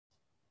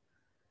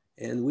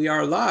And we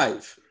are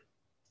live.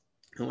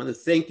 I want to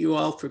thank you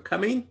all for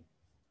coming.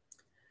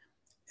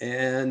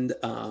 And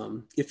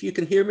if you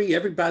can hear me,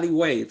 everybody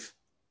wave.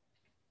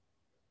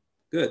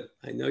 Good,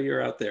 I know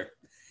you're out there.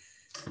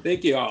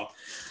 Thank you all.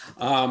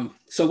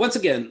 So once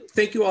again,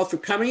 thank you all for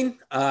coming.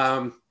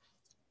 My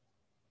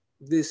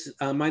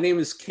name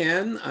is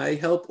Ken. I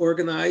help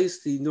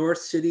organize the North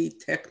City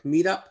Tech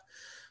Meetup.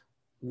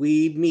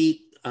 We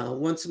meet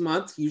once a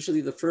month,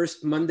 usually the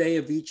first Monday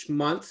of each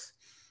month.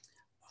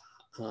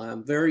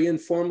 Very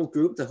informal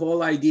group. The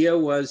whole idea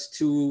was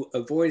to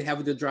avoid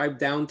having to drive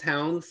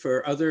downtown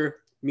for other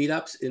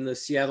meetups in the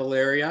Seattle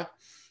area.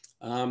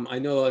 I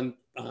know on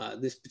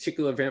this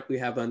particular event, we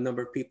have a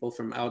number of people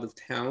from out of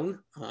town,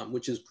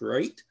 which is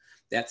great.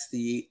 That's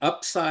the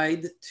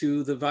upside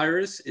to the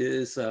virus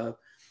is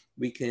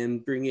we can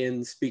bring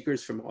in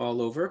speakers from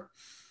all over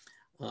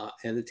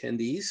and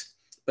attendees.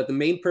 But the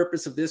main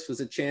purpose of this was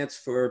a chance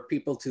for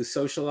people to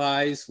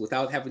socialize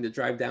without having to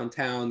drive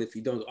downtown if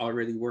you don't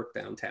already work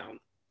downtown.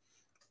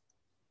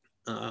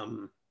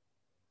 But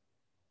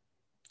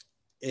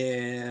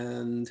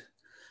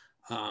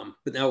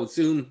now with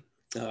Zoom,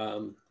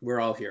 we're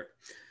all here.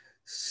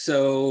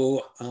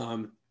 So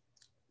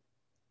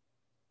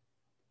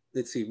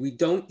let's see, we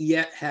don't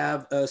yet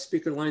have a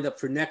speaker lined up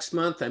for next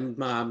month.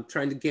 I'm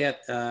trying to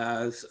get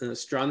an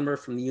astronomer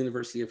from the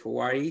University of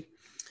Hawaii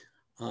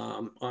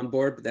on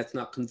board, but that's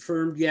not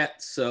confirmed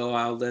yet. So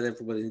I'll let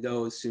everybody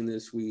know as soon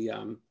as we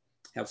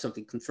have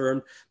something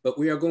confirmed. But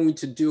we are going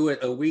to do it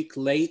a week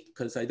late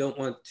because I don't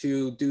want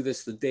to do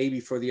this the day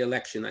before the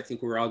election. I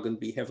think we're all going to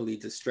be heavily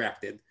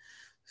distracted.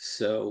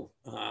 So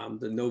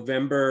the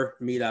November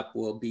meetup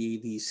will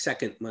be the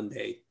second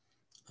Monday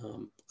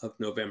of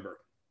November.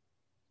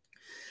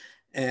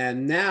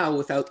 And now,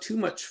 without too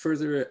much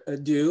further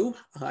ado,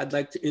 I'd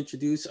like to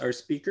introduce our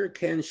speaker,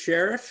 Ken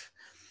Shirriff.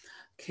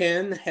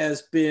 Ken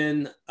has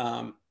been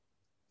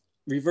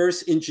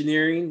reverse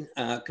engineering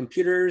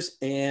computers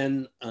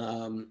and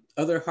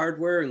other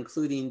hardware,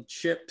 including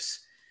chips,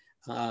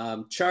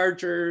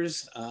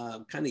 chargers,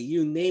 kind of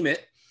you name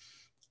it.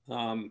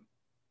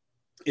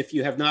 If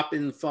you have not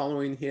been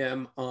following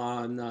him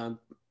on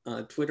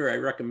Twitter, I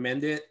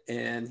recommend it.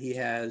 And he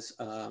has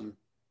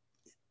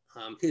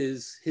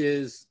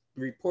his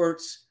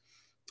reports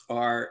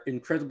are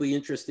incredibly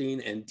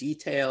interesting and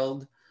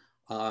detailed.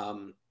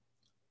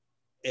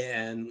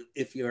 And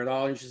if you're at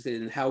all interested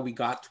in how we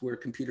got to where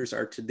computers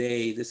are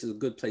today, this is a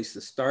good place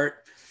to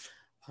start.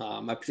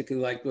 I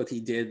particularly like what he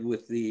did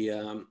with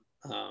the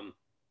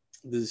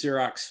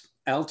Xerox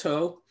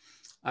Alto.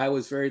 I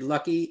was very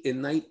lucky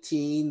in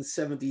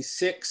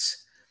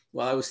 1976,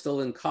 while I was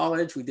still in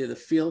college, we did a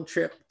field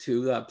trip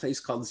to a place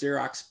called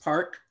Xerox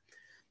Park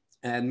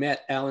and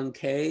met Alan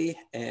Kay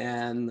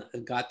and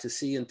got to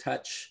see and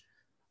touch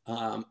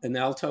an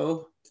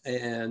Alto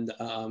and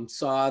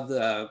saw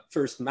the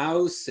first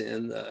mouse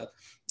and the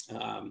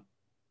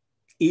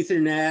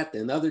Ethernet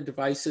and other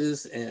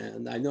devices.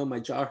 And I know my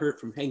jaw hurt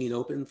from hanging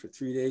open for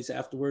 3 days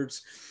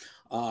afterwards.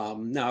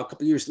 Now, a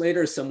couple of years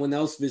later, someone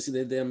else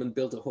visited them and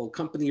built a whole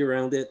company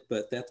around it,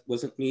 but that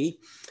wasn't me.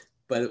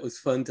 But it was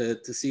fun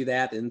to see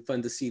that and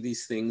fun to see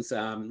these things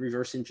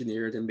reverse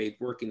engineered and made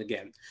working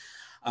again.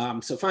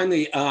 So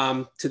finally,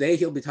 today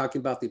he'll be talking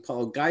about the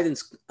Apollo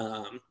guidance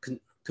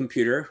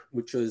computer,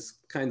 which was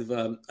kind of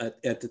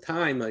at the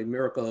time a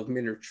miracle of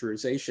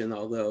miniaturization,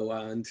 although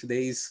in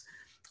today's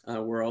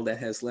world that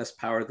has less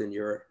power than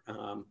your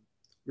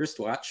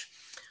wristwatch.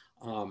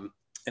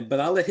 But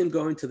I'll let him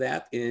go into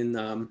that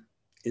in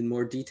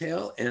more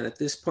detail. And at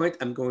this point,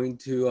 I'm going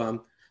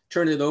to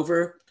turn it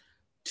over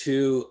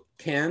to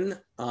Ken,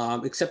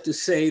 except to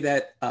say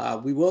that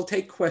we will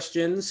take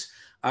questions.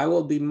 I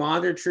will be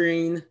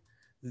monitoring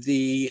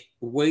the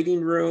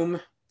waiting room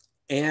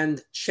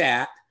and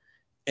chat.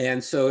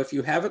 And so if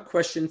you have a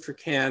question for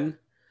Ken,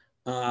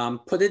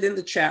 put it in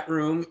the chat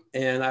room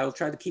and I will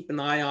try to keep an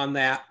eye on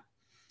that.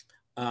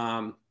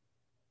 And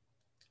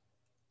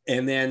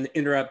then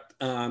interrupt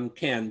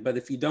Ken. But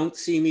if you don't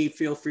see me,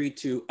 feel free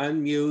to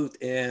unmute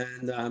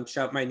and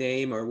shout my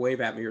name or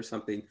wave at me or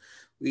something.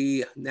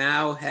 We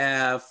now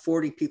have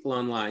 40 people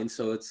online,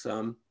 so it's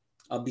I'll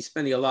be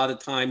spending a lot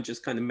of time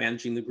just kind of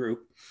managing the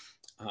group.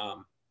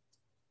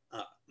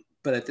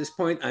 But at this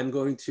point, I'm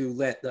going to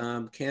let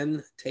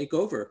Ken take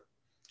over.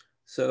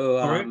 So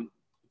right.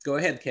 Go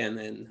ahead, Ken,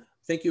 and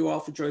thank you all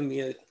for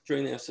joining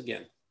us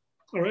again.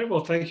 All right,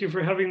 well, thank you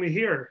for having me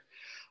here.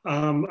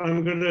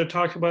 I'm going to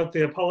talk about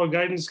the Apollo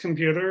guidance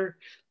computer.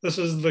 This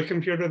is the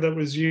computer that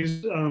was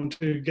used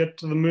to get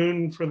to the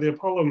moon for the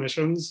Apollo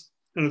missions,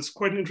 and it's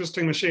quite an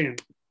interesting machine.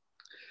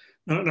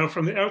 Now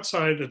from the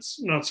outside, it's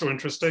not so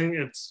interesting.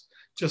 It's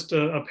just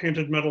a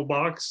painted metal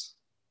box,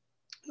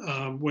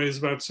 weighs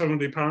about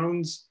 70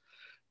 pounds,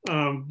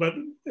 but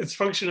its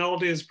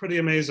functionality is pretty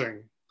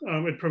amazing.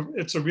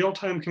 It's a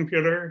real-time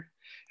computer.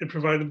 It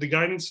provided the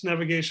guidance,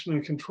 navigation,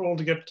 and control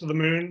to get to the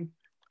moon.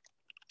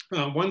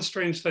 One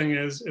strange thing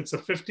is it's a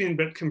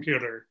 15-bit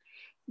computer.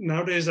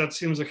 Nowadays, that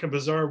seems like a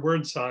bizarre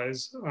word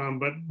size,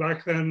 but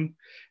back then,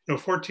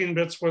 14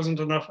 bits wasn't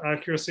enough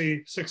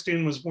accuracy.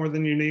 16 was more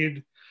than you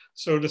need.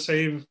 So to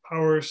save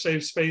power,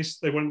 save space,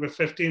 they went with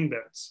 15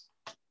 bits.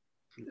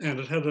 And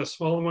it had a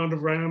small amount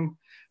of RAM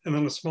and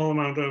then a small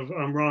amount of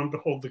ROM to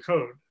hold the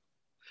code.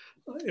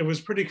 It was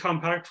pretty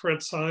compact for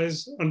its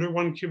size, under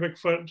 1 cubic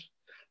foot,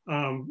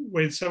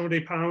 weighed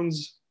 70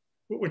 pounds,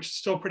 which is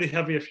still pretty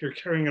heavy if you're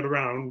carrying it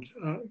around.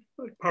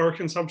 Power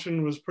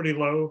consumption was pretty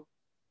low.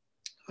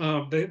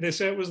 They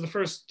say it was the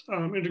first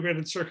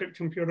integrated circuit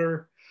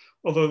computer,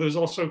 although there's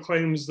also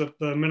claims that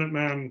the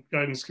Minuteman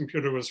guidance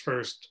computer was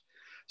first.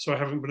 So I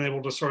haven't been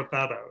able to sort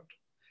that out.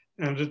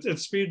 And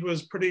its speed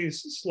was pretty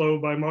slow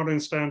by modern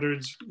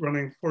standards,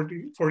 running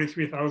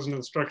 43,000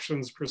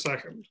 instructions per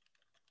second.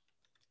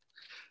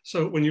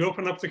 So when you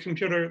open up the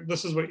computer,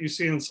 this is what you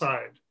see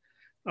inside.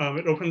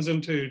 It opens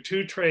into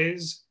 2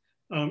 trays.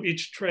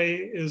 Each tray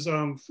is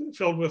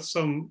filled with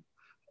some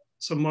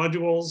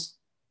modules.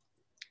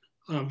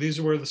 These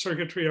are where the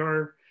circuitry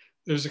are.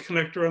 There's a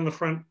connector on the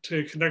front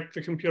to connect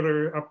the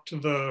computer up to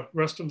the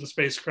rest of the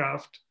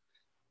spacecraft.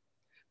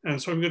 And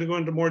so I'm going to go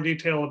into more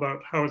detail about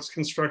how it's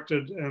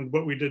constructed and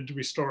what we did to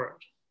restore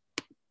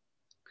it.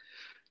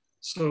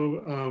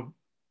 So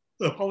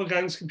the Apollo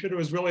guidance computer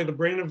was really the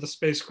brain of the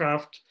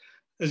spacecraft.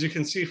 As you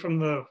can see from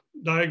the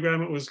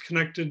diagram, it was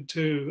connected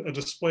to a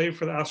display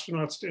for the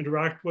astronauts to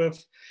interact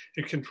with.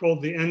 It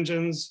controlled the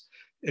engines.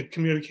 It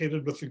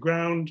communicated with the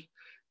ground.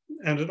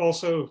 And it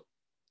also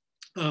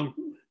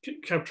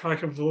kept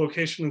track of the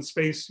location in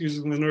space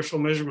using the inertial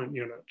measurement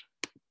unit.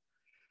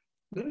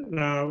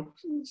 Now,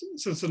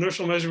 since the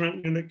inertial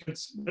measurement unit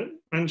gets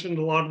mentioned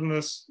a lot in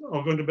this,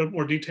 I'll go into a bit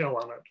more detail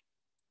on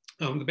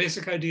it. The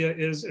basic idea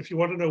is if you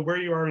want to know where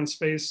you are in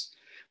space,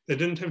 they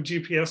didn't have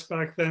GPS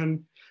back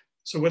then.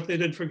 So what they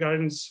did for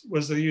guidance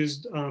was they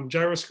used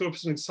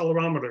gyroscopes and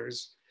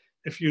accelerometers.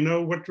 If you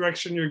know what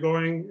direction you're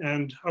going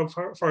and how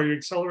far you're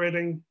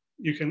accelerating,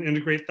 you can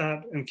integrate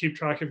that and keep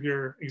track of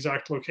your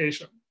exact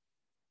location.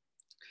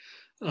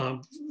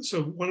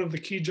 So one of the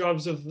key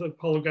jobs of the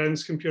Apollo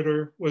guidance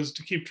computer was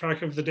to keep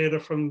track of the data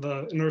from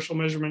the inertial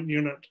measurement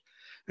unit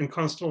and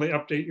constantly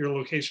update your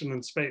location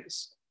in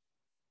space.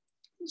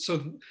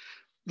 So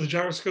the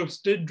gyroscopes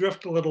did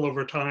drift a little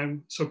over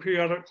time. So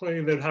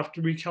periodically they'd have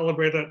to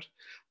recalibrate it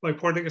by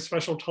pointing a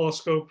special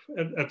telescope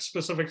at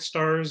specific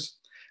stars.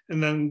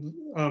 And then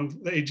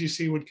the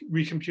AGC would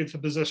recompute the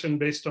position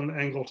based on the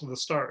angle to the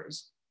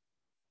stars.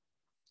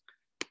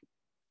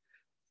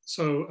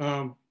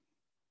 So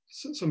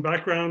some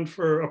background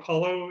for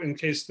Apollo in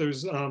case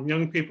there's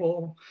young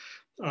people.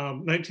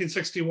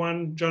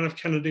 1961, John F.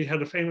 Kennedy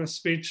had a famous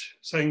speech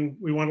saying,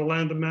 we want to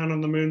land a man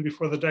on the moon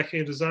before the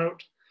decade is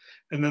out.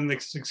 And then they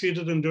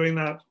succeeded in doing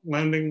that,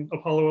 landing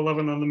Apollo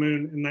 11 on the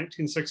moon in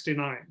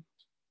 1969.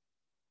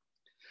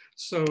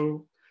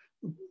 So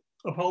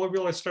Apollo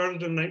really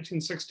started in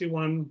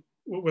 1961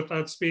 with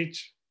that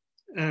speech,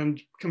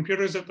 and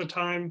computers at the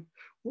time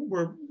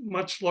were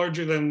much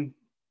larger than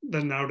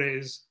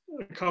nowadays.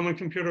 A common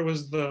computer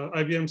was the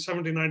IBM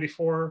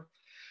 7094.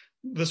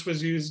 This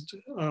was used,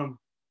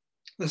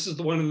 this is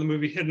the one in the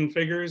movie Hidden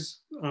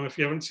Figures. If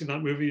you haven't seen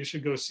that movie, you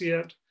should go see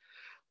it.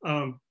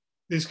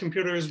 These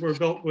computers were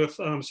built with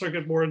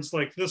circuit boards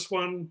like this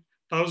one,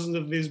 thousands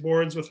of these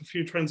boards with a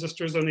few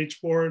transistors on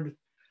each board.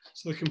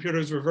 So the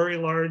computers were very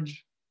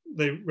large.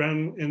 They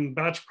ran in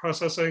batch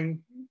processing.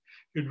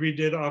 You'd read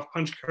data off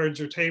punch cards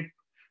or tape,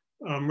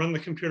 run the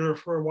computer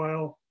for a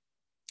while,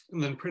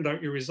 and then print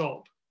out your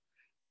result.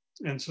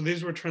 And so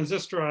these were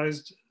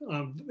transistorized.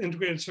 The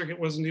integrated circuit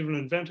wasn't even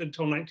invented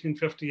until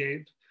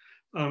 1958,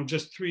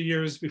 just 3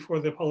 years before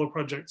the Apollo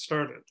project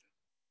started.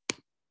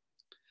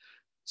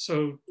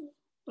 So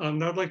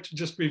now I'd like to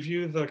just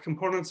review the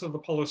components of the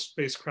Apollo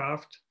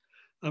spacecraft.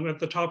 At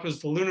the top is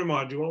the lunar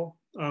module.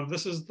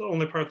 This is the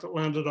only part that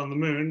landed on the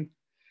moon.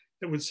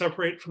 It would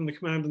separate from the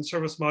command and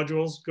service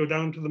modules, go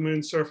down to the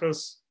moon's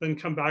surface, then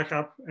come back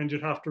up, and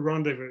you'd have to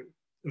rendezvous.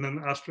 And then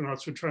the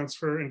astronauts would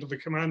transfer into the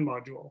command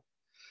module.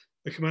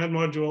 The command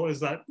module is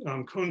that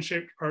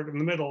cone-shaped part in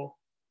the middle.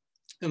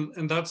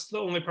 And that's the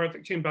only part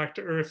that came back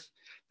to Earth.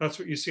 That's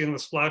what you see in the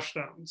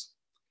splashdowns.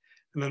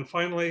 And then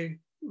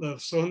finally, the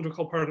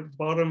cylindrical part at the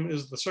bottom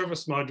is the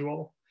service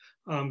module.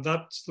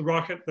 That's the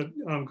rocket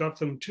that got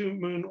them to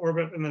moon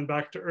orbit and then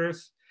back to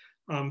Earth.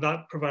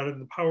 That provided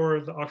the power,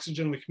 the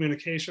oxygen, the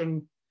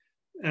communication.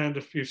 And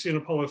if you've seen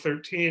Apollo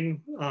 13,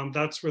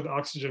 that's where the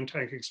oxygen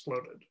tank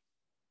exploded.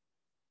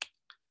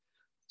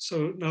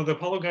 So now the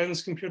Apollo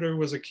guidance computer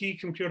was a key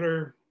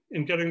computer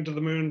in getting to the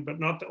moon, but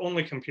not the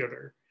only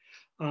computer.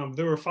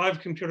 There were 5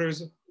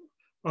 computers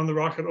on the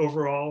rocket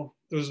overall.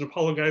 There was an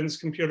Apollo guidance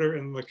computer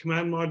in the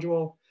command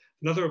module,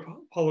 another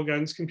Apollo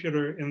guidance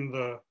computer in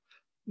the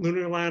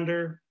lunar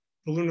lander.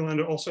 The lunar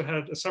lander also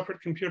had a separate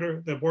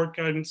computer, the abort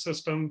guidance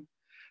system.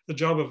 The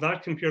job of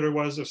that computer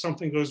was if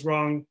something goes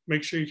wrong,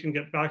 make sure you can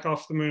get back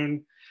off the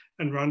moon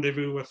and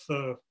rendezvous with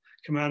the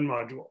command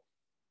module.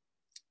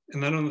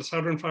 And then on the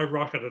Saturn V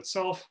rocket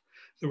itself,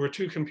 there were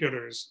 2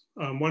 computers.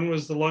 One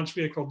was the launch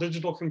vehicle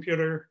digital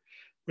computer,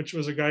 which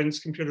was a guidance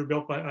computer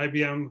built by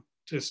IBM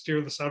to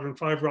steer the Saturn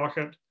V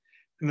rocket.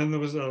 And then there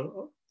was a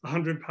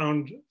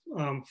 100-pound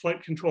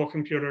flight control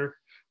computer,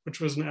 which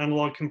was an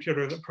analog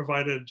computer that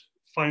provided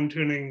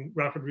fine-tuning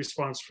rapid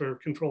response for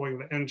controlling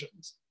the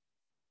engines.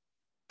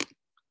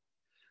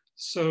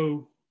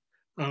 So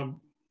the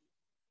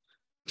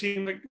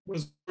team that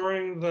was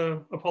storing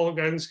the Apollo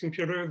guidance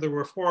computer, there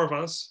were 4 of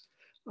us.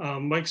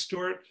 Mike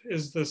Stewart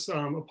is this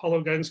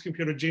Apollo guidance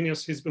computer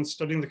genius. He's been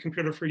studying the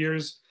computer for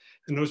years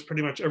and knows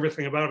pretty much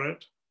everything about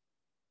it.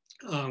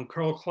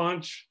 Carl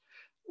Clonch,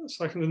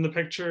 second in the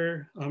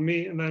picture,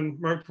 me, and then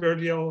Mark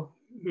Verdiel,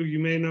 who you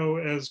may know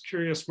as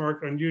Curious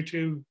Mark on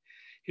YouTube.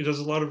 He does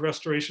a lot of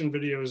restoration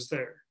videos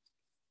there.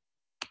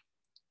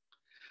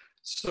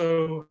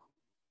 So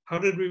how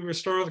did we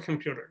restore the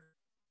computer?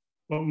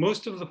 Well,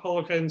 most of the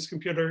Apollo guidance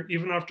computer,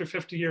 even after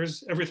 50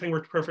 years, everything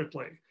worked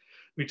perfectly.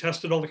 We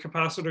tested all the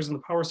capacitors in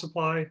the power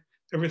supply.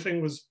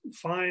 Everything was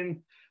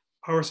fine.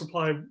 Power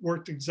supply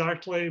worked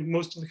exactly.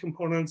 Most of the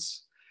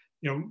components,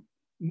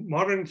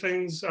 modern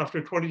things,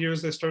 after 20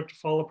 years, they start to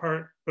fall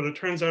apart. But it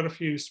turns out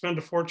if you spend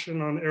a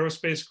fortune on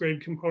aerospace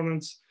grade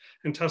components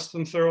and test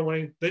them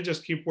thoroughly, they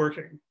just keep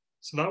working.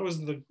 So that was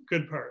the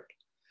good part.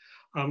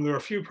 There are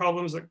a few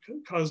problems that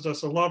caused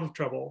us a lot of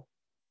trouble.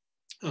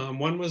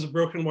 One was a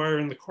broken wire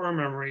in the core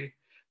memory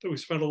that we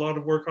spent a lot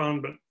of work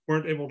on, but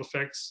weren't able to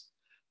fix.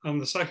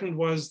 The second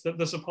was that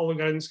this Apollo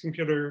guidance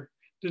computer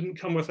didn't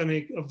come with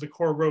any of the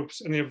core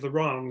ropes, any of the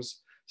ROMs,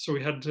 so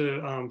we had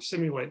to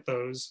simulate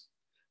those.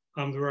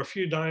 There were a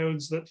few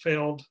diodes that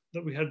failed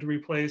that we had to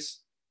replace.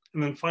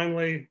 And then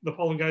finally, the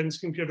Apollo guidance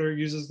computer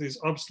uses these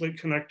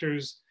obsolete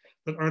connectors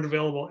that aren't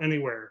available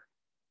anywhere.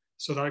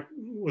 So that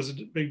was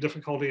a big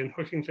difficulty in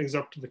hooking things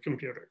up to the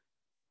computer.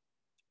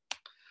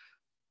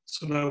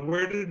 So now,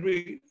 where did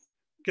we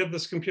get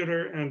this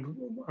computer, and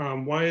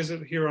why is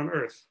it here on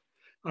Earth?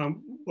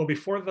 Well,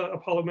 before the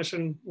Apollo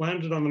mission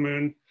landed on the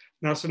moon,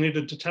 NASA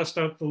needed to test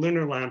out the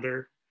lunar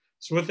lander.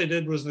 So what they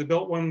did was they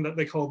built one that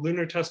they called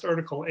Lunar Test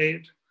Article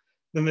 8.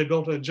 Then they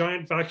built a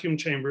giant vacuum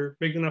chamber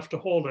big enough to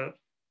hold it.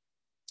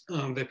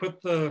 They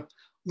put the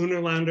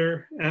lunar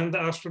lander and the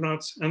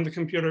astronauts and the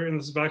computer in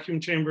this vacuum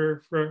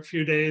chamber for a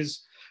few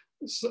days,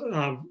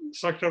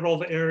 sucked out all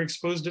the air,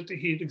 exposed it to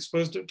heat,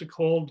 exposed it to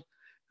cold,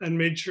 and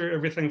made sure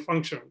everything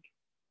functioned.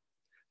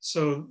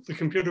 So the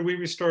computer we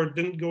restored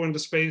didn't go into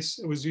space.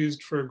 It was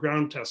used for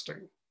ground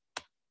testing.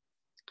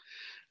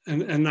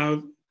 And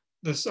now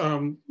this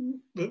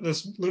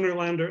lunar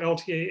lander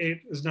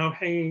LTA-8 is now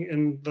hanging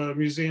in the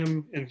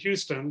museum in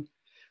Houston.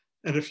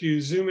 And if you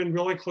zoom in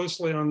really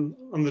closely on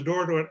the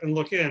door to it and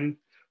look in,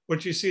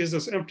 what you see is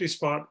this empty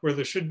spot where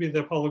there should be the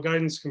Apollo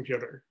guidance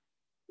computer.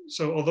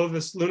 So although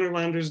this lunar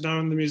lander is now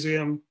in the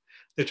museum,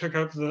 they took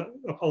out the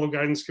Apollo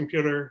guidance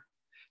computer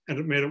and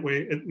it made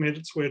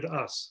its way to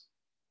us.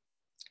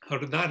 How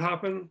did that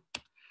happen?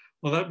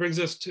 Well, that brings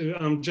us to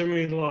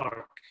Jimmy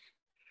Locke.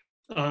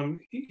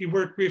 He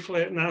worked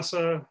briefly at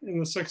NASA in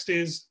the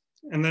 60s,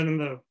 and then in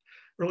the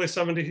early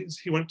 70s,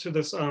 he went to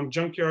this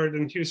junkyard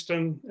in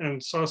Houston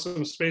and saw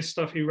some space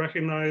stuff he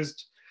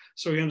recognized.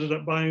 So he ended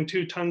up buying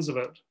 2 tons of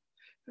it.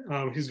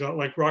 He's got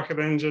like rocket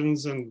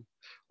engines and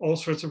all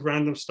sorts of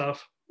random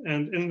stuff.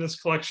 And in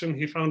this collection,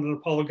 he found an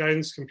Apollo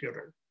guidance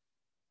computer.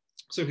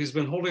 So he's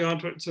been holding on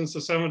to it since the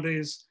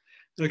 70s.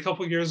 And a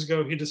couple of years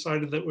ago, he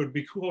decided that it would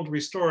be cool to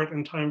restore it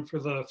in time for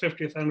the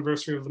 50th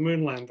anniversary of the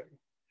moon landing.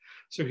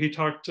 So he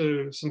talked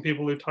to some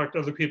people who talked to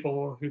other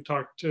people who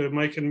talked to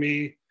Mike and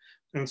me.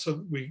 And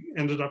so we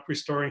ended up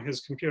restoring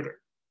his computer.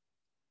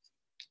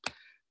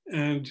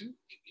 And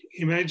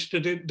he managed to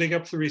dig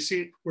up the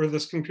receipt where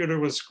this computer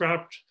was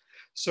scrapped.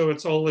 So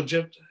it's all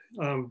legit.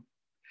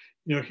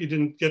 He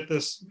didn't get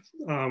this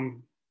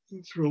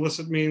through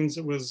illicit means.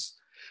 It was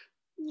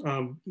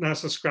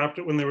NASA scrapped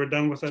it when they were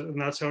done with it, and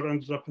that's how it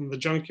ended up in the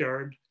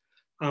junkyard.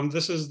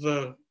 This is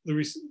the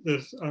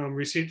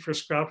receipt for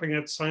scrapping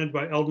it, signed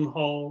by Eldon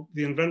Hall,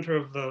 the inventor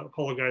of the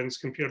Apollo guidance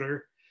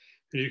computer.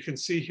 And you can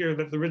see here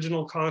that the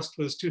original cost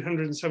was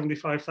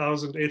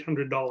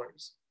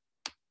 $275,800.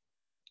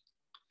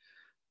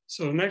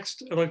 So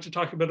next, I'd like to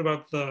talk a bit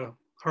about the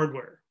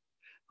hardware.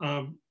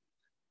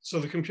 So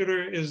the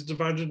computer is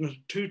divided into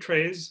 2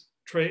 trays.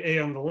 Tray A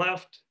on the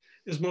left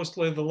is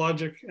mostly the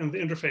logic and the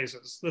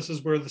interfaces. This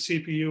is where the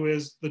CPU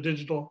is, the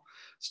digital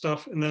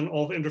stuff, and then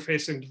all the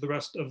interfacing to the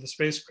rest of the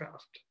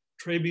spacecraft.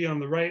 Tray B on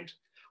the right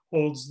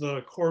holds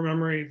the core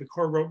memory, the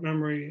core rope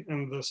memory,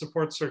 and the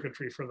support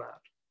circuitry for that.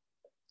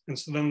 And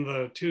so then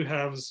the 2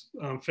 halves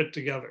fit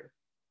together.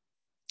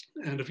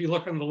 And if you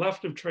look on the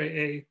left of tray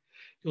A,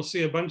 you'll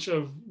see a bunch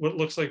of what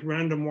looks like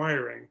random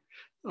wiring.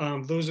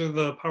 Those are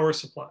the power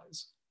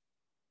supplies.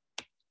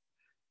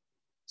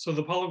 So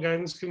the Apollo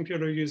guidance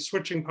computer used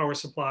switching power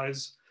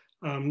supplies.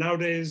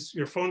 Nowadays,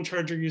 your phone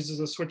charger uses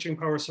a switching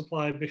power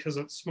supply because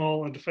it's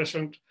small and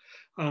efficient.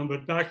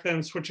 But back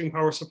then, switching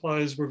power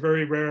supplies were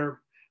very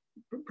rare,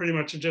 pretty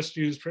much just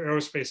used for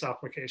aerospace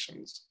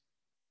applications.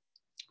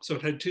 So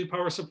it had 2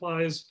 power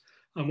supplies,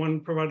 one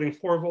providing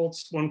 4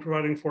 volts, one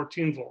providing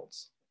 14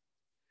 volts.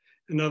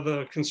 And now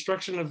the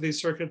construction of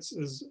these circuits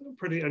is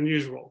pretty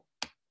unusual.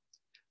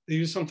 They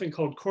use something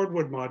called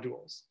cordwood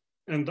modules.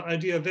 And the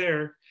idea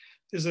there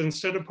is that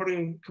instead of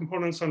putting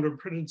components on a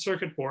printed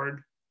circuit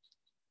board,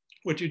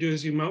 what you do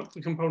is you mount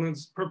the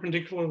components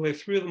perpendicularly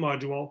through the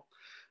module.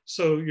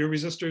 So your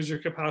resistors, your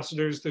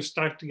capacitors, they're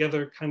stacked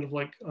together kind of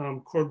like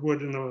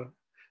cordwood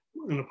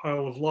in a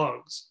pile of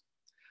logs.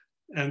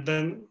 And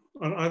then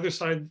on either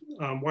side,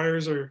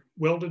 wires are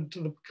welded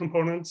to the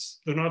components.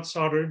 They're not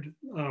soldered.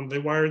 They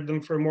wired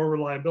them for more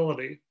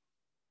reliability.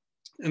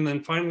 And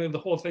then finally, the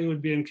whole thing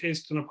would be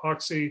encased in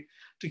epoxy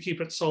to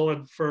keep it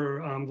solid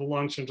for the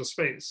launch into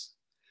space.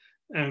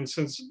 And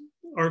since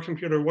our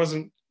computer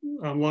wasn't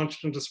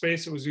launched into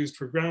space, it was used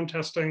for ground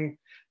testing.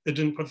 They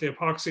didn't put the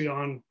epoxy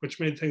on, which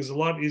made things a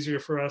lot easier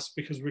for us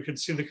because we could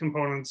see the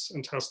components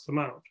and test them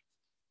out.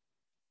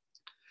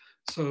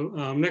 So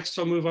next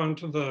I'll move on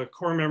to the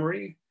core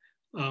memory,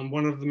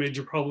 one of the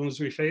major problems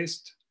we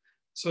faced.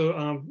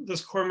 So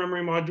this core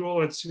memory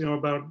module, it's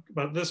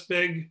about this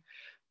big.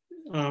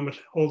 It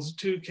holds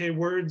 2K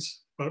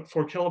words, about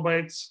 4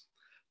 kilobytes.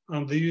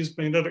 They used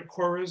magnetic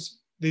cores.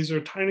 These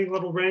are tiny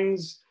little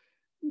rings.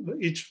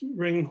 Each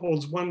ring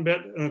holds 1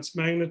 bit and it's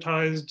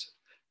magnetized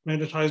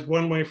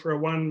one way for a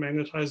 1,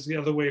 magnetized the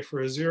other way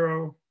for a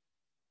 0.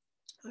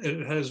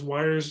 It has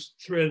wires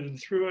threaded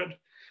through it.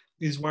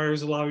 These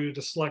wires allow you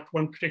to select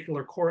one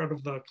particular core out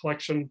of the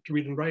collection to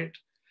read and write.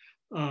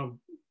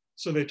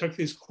 So they took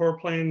these core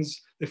planes,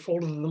 they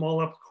folded them all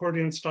up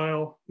accordion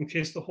style,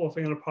 encased the whole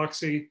thing in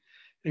epoxy,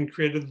 and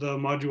created the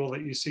module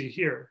that you see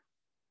here.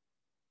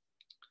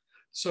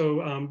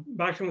 So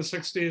back in the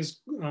 60s,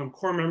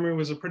 core memory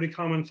was a pretty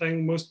common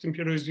thing. Most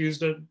computers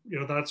used it.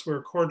 That's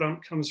where core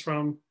dump comes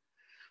from.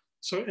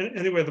 So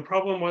anyway, the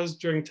problem was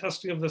during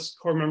testing of this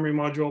core memory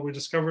module, we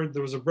discovered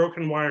there was a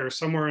broken wire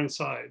somewhere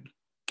inside.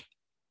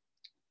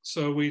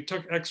 So we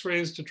took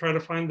x-rays to try to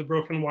find the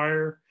broken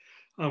wire.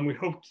 We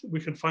hoped we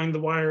could find the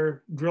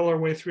wire, drill our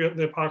way through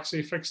the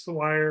epoxy, fix the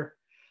wire.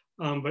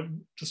 But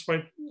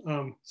despite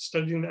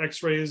studying the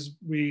x-rays,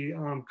 we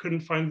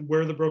couldn't find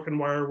where the broken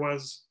wire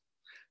was.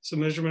 So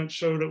measurements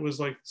showed it was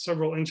like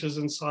several inches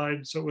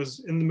inside. So it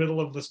was in the middle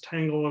of this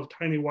tangle of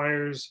tiny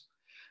wires.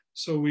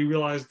 So we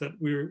realized that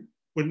we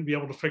wouldn't be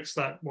able to fix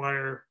that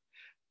wire.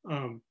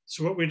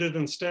 So what we did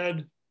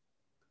instead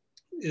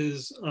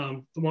is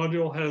the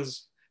module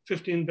has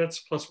 15 bits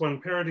plus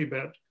 1 parity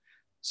bit.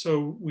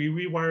 So we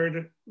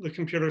rewired the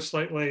computer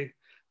slightly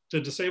to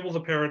disable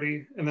the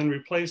parity and then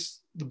replace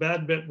the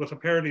bad bit with a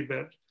parity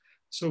bit.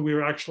 So we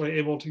were actually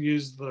able to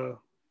use the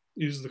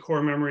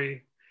core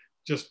memory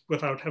just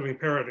without having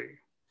parity.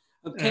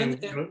 Ken,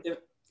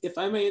 if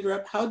I may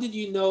interrupt, how did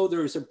you know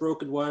there was a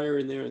broken wire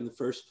in there in the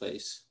first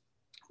place?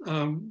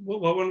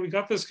 Well, when we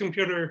got this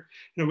computer,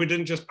 we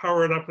didn't just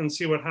power it up and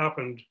see what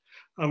happened.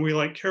 We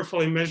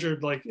carefully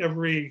measured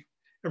every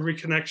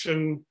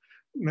connection,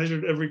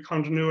 measured every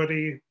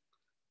continuity.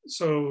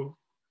 So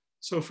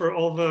for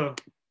all the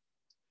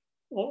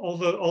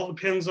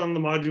pins on the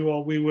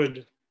module, we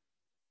would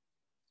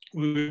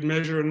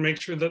measure and make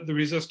sure that the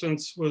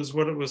resistance was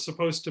what it was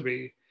supposed to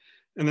be.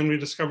 And then we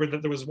discovered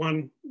that there was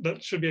one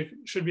that should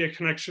be a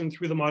connection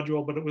through the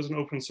module, but it was an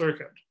open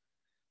circuit.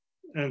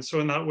 And so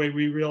in that way,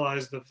 we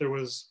realized that there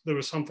was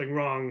something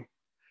wrong.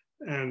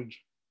 And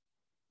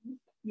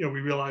we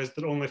realized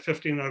that only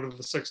 15 out of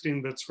the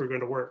 16 bits were going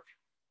to work.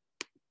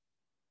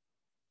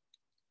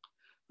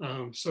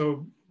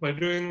 So by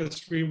doing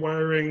this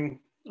rewiring,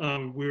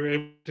 we were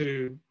able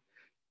to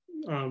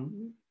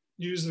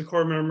use the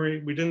core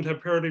memory. We didn't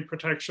have parity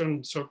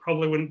protection, so it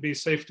probably wouldn't be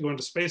safe to go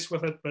into space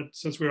with it, but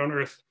since we were on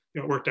Earth,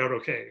 it worked out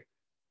okay.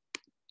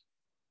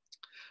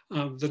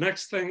 The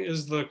next thing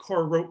is the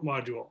core rope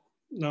module.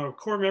 Now,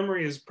 core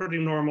memory is pretty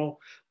normal,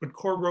 but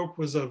core rope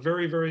was a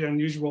very, very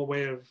unusual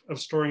way of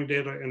storing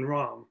data in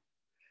ROM.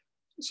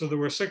 So there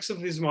were 6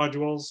 of these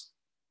modules,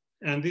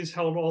 and these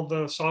held all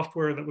the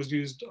software that was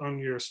used on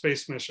your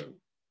space mission.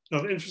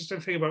 Now, the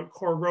interesting thing about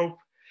core rope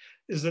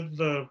is that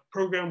the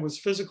program was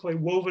physically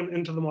woven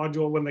into the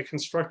module when they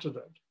constructed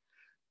it.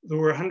 There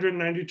were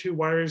 192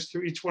 wires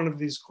through each one of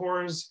these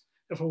cores.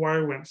 If a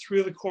wire went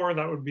through the core,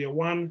 that would be a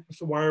 1. If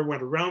the wire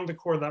went around the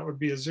core, that would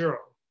be a 0.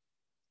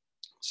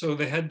 So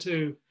they had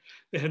to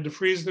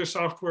freeze their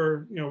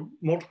software,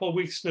 multiple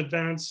weeks in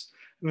advance,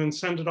 and then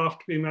send it off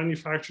to be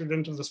manufactured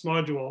into this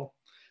module.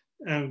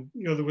 And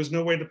there was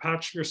no way to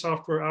patch your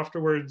software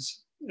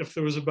afterwards. If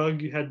there was a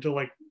bug, you had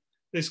to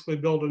basically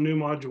build a new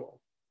module.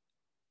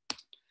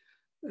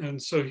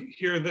 And so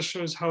here, this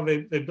shows how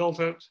they built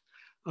it.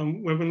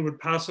 Women would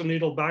pass a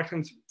needle back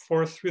and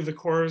forth through the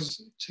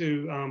cores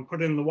to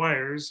put in the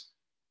wires.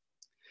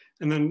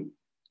 And then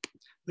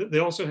they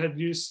also had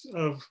use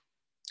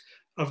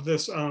of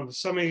this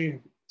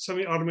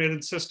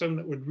semi-automated system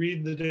that would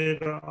read the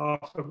data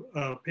off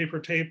of paper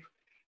tape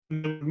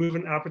and then move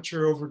an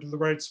aperture over to the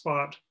right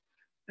spot.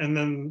 And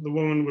then the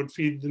woman would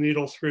feed the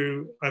needle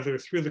through either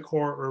through the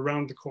core or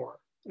around the core.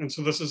 And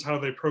so this is how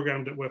they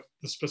programmed it with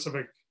the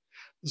specific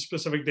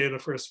data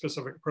for a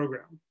specific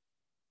program.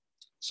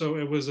 So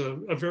it was a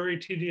very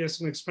tedious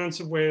and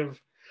expensive way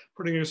of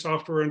putting your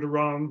software into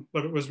ROM,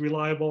 but it was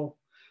reliable.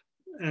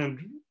 And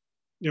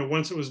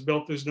once it was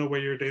built, there's no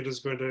way your data is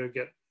going to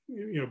get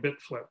bit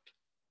flipped.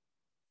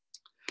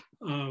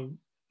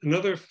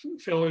 Another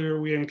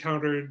failure we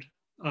encountered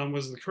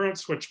was the current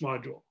switch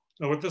module.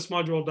 Now what this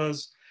module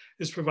does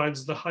is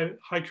provides the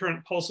high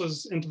current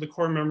pulses into the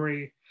core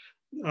memory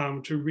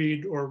to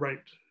read or write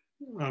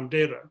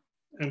data.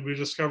 And we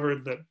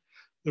discovered that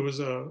there was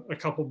a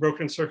couple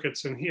broken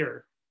circuits in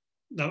here.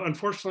 Now,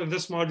 unfortunately,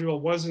 this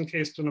module was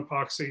encased in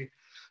epoxy,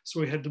 so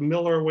we had to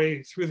mill our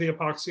way through the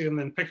epoxy and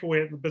then pick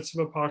away at the bits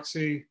of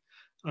epoxy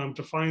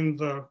to find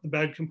the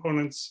bad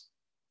components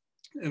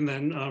and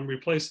then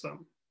replace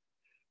them.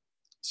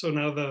 So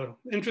now the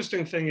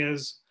interesting thing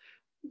is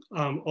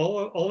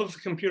all of the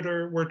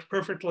computer worked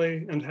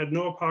perfectly and had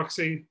no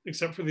epoxy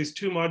except for these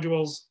two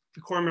modules,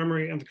 the core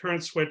memory and the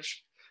current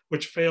switch,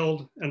 which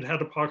failed and had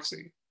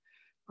epoxy.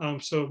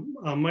 So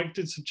Mike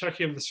did some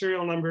checking of the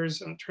serial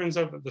numbers, and it turns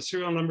out that the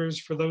serial numbers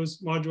for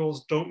those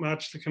modules don't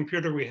match the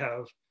computer we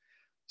have.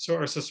 So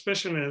our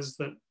suspicion is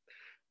that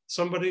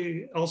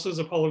somebody else's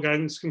Apollo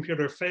guidance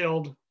computer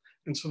failed,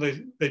 and so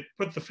they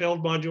put the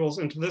failed modules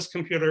into this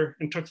computer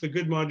and took the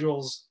good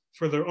modules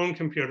for their own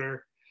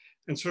computer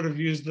and sort of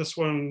used this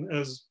one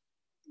as,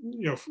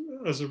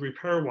 as a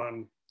repair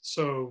one.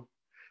 So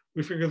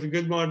we figure the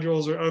good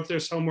modules are out there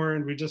somewhere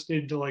and we just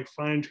need to like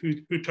find who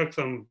took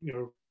them,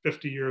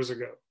 50 years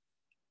ago.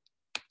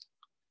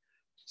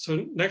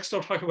 So next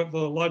I'll talk about the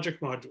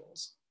logic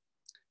modules.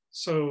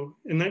 So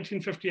in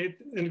 1958,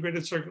 the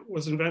integrated circuit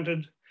was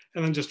invented,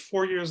 and then just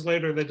 4 years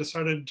later, they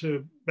decided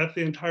to bet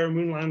the entire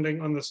moon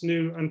landing on this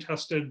new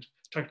untested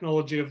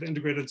technology of the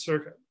integrated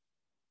circuit.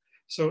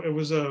 So it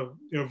was a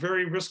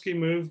very risky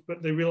move,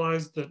 but they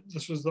realized that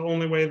this was the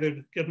only way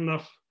they'd get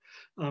enough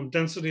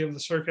density of the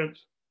circuit,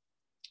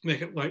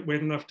 make it lightweight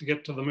enough to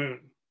get to the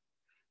moon.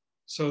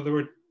 So there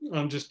were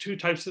just two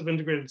types of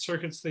integrated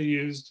circuits they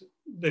used.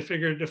 They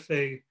figured if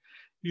they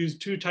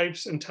used two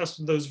types and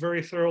tested those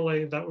very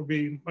thoroughly, that would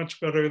be much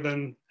better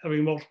than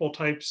having multiple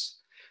types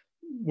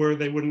where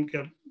they wouldn't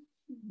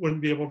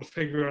be able to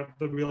figure out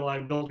the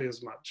reliability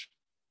as much.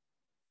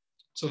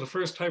 So the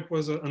first type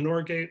was a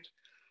NOR gate.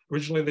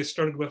 Originally, they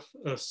started with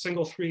a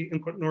single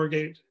 3-input NOR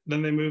gate.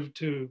 Then they moved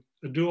to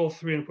a dual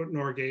 3-input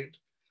NOR gate.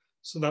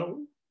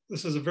 So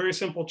this is a very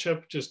simple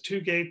chip, just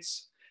 2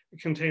 gates. It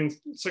contains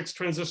 6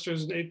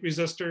 transistors and 8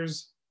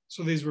 resistors.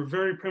 So these were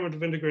very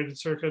primitive integrated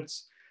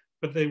circuits,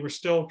 but they were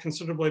still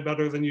considerably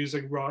better than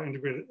using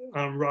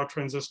raw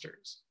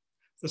transistors.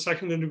 The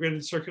second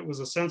integrated circuit was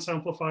a sense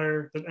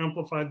amplifier that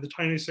amplified the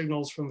tiny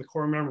signals from the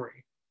core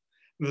memory.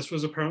 And this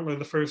was apparently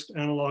the first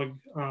analog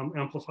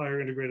amplifier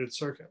integrated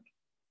circuit.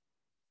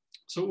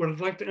 So what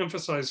I'd like to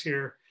emphasize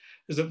here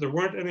is that there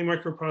weren't any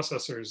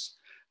microprocessors.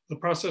 The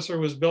processor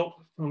was built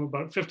from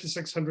about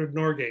 5,600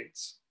 NOR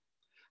gates.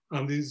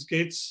 These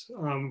gates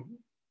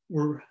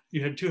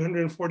you had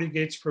 240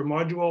 gates per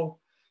module.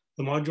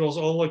 The modules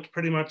all looked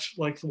pretty much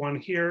like the one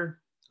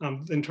here.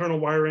 The internal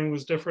wiring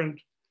was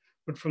different,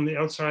 but from the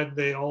outside,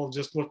 they all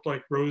just looked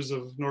like rows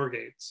of NOR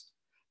gates.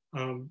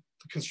 The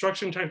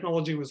construction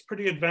technology was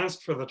pretty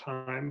advanced for the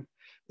time.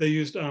 They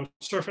used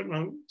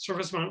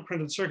surface mount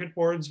printed circuit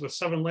boards with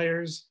 7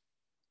 layers.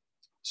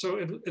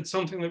 So it's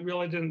something that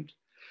really didn't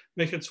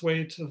make its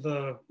way to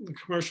the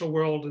commercial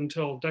world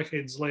until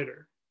decades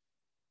later.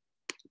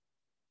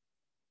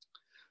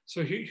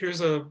 So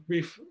here's a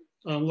brief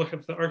look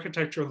at the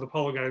architecture of the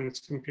Apollo guidance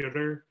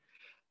computer.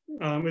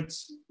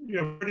 It's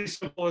pretty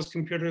simple as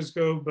computers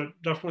go, but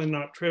definitely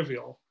not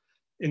trivial.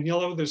 In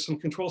yellow, there's some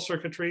control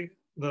circuitry.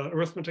 The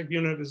arithmetic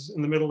unit is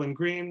in the middle in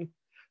green.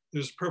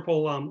 There's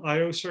purple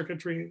I/O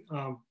circuitry.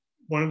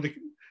 One of the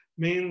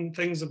main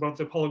things about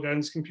the Apollo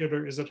guidance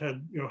computer is it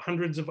had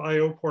hundreds of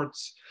I/O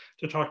ports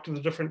to talk to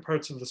the different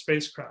parts of the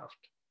spacecraft.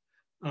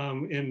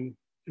 In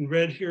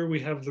red here,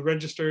 we have the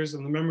registers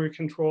and the memory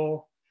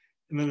control.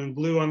 And then in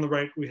blue on the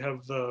right, we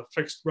have the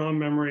fixed ROM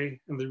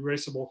memory and the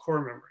erasable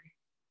core memory.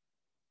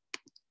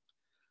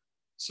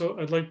 So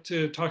I'd like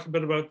to talk a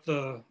bit about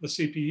the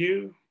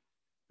CPU.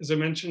 As I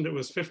mentioned, it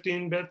was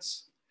 15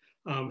 bits,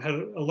 had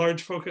a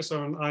large focus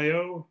on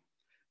I/O.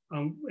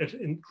 It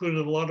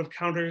included a lot of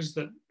counters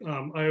that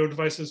I/O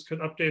devices could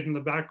update in the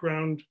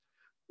background.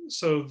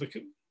 So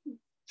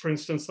for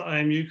instance, the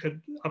IMU could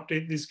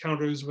update these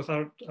counters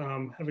without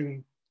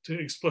having to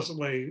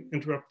explicitly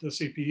interrupt the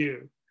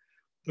CPU.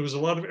 There was a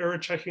lot of error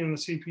checking in the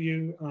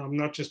CPU,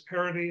 not just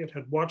parity. It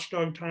had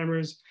watchdog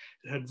timers,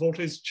 it had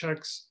voltage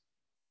checks.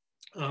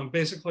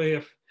 Basically,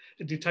 if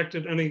it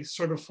detected any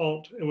sort of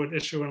fault, it would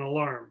issue an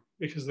alarm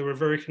because they were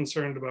very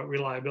concerned about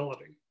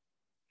reliability.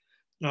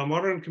 Now,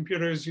 modern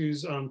computers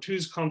use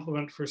 2's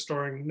complement for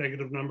storing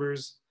negative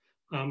numbers,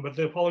 but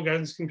the Apollo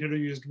guidance computer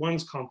used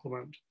 1's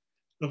complement.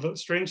 Now, the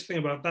strange thing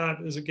about that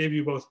is it gave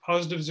you both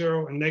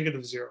 +0 and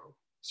 -0.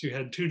 So you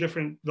had 2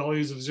 different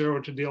values of 0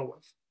 to deal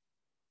with.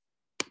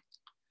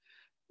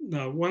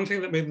 Now, one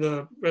thing that made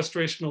the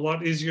restoration a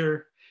lot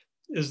easier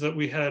is that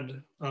we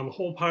had a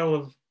whole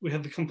pile we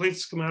had the complete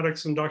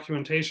schematics and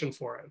documentation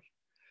for it.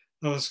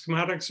 Now, the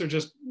schematics are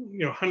just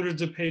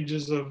hundreds of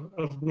pages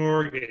of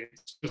NOR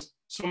gates, just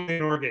so many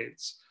NOR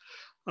gates.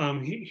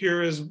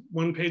 Here is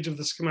one page of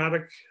the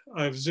schematic.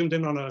 I've zoomed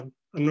in on a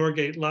NOR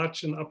gate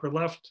latch in the upper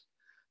left.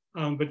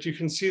 but you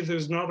can see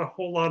there's not a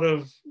whole lot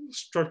of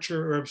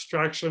structure or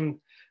abstraction.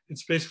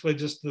 It's basically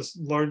just this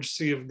large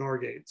sea of NOR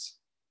gates.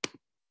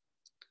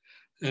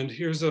 And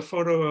here's a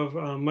photo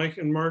of Mike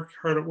and Mark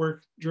hard at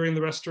work during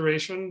the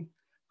restoration.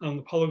 On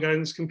the Apollo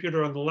guidance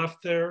computer on the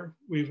left there,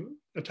 we've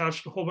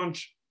attached a whole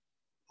bunch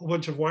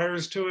of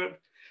wires to it,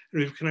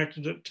 and we've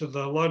connected it to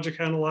the logic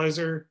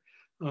analyzer.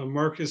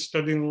 Mark is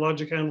studying the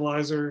logic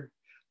analyzer.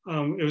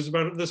 It was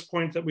about at this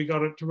point that we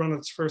got it to run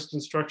its first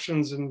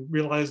instructions and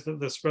realized that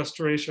this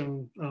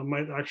restoration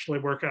might actually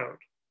work out.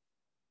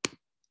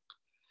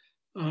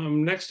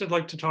 Next, I'd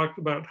like to talk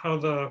about how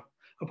the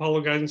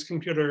Apollo guidance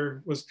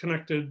computer was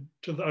connected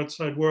to the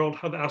outside world,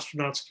 how the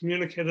astronauts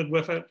communicated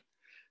with it.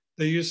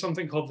 They used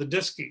something called the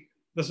DISCI.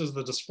 This is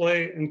the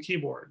display and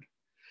keyboard.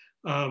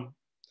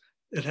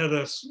 It had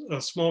a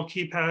small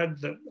keypad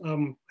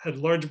that had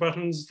large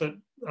buttons that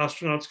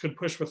astronauts could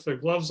push with their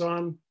gloves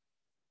on.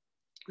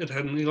 It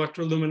had an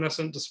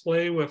electroluminescent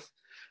display with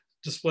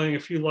displaying a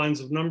few lines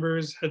of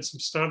numbers, had some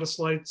status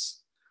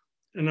lights.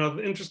 And now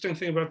the interesting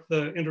thing about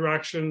the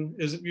interaction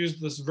is it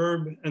used this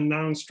verb and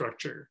noun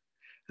structure.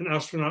 An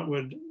astronaut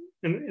would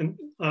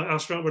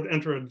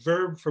enter a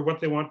verb for what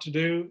they want to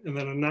do, and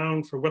then a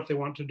noun for what they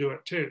want to do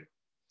it to.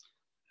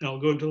 And I'll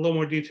go into a little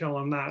more detail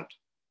on that.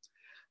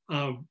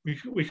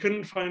 We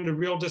couldn't find a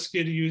real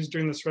DISCI to use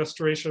during this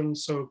restoration,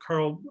 so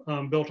Carl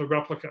built a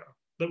replica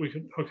that we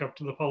could hook up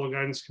to the Apollo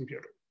guidance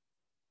computer.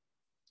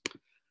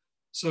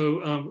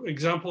 So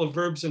example of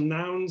verbs and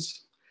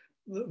nouns,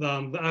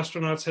 the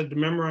astronauts had to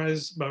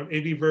memorize about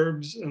 80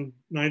 verbs and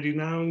 90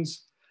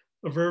 nouns.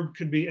 A verb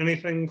could be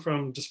anything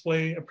from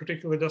display a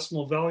particular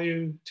decimal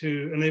value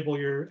to enable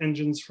your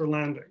engines for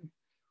landing.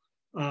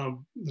 The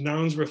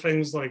nouns were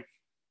things like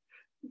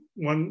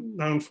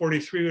noun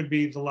 43 would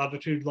be the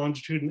latitude,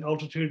 longitude, and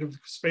altitude of the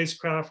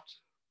spacecraft.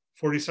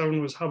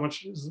 47 was how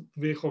much does the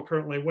vehicle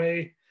currently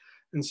weigh,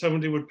 and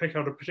 70 would pick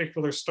out a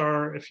particular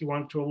star if you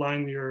want to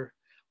align your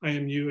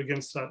IMU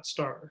against that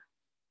star.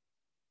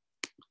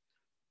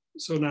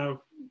 So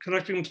now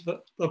connecting to the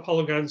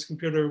Apollo guidance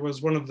computer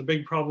was one of the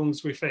big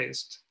problems we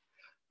faced.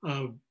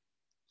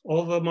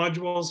 All the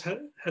modules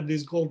had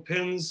these gold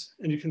pins,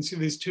 and you can see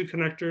these two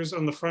connectors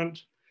on the front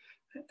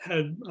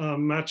had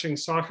matching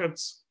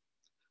sockets.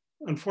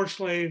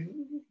 Unfortunately,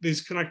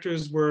 these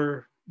connectors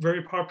were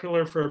very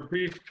popular for a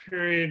brief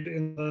period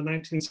in the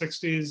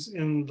 1960s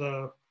in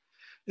the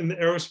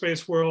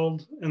aerospace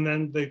world, and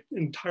then they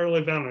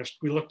entirely vanished.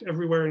 We looked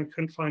everywhere and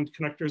couldn't find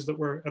connectors that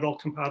were at all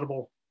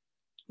compatible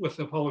with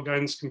the Apollo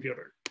guidance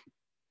computer.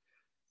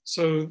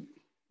 So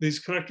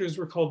these connectors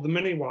were called the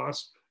mini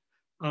WASP.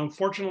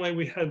 Fortunately,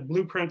 we had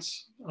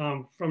blueprints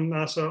from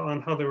NASA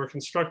on how they were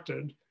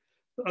constructed.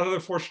 The other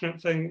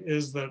fortunate thing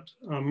is that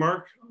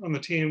Mark on the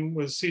team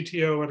was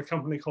CTO at a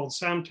company called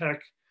Samtech,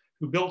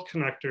 who built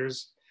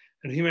connectors,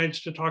 and he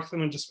managed to talk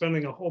them into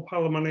spending a whole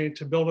pile of money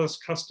to build us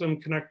custom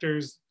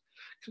connectors,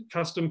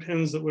 custom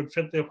pins that would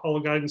fit the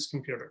Apollo guidance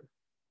computer.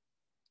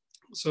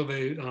 So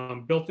they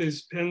built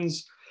these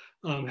pins,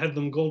 had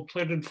them gold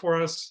plated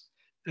for us,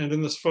 and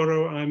in this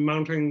photo, I'm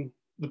mounting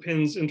the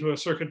pins into a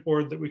circuit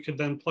board that we could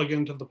then plug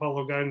into the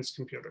Apollo guidance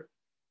computer.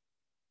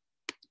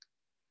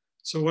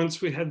 So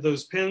once we had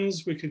those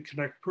pins, we could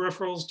connect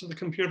peripherals to the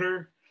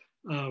computer.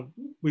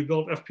 We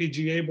built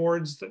FPGA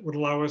boards that would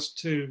allow us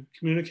to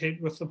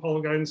communicate with the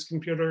Apollo guidance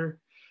computer.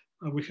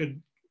 We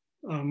could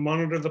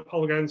monitor the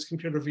Apollo guidance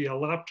computer via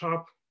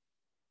laptop.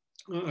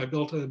 I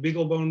built a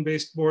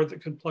BeagleBone-based board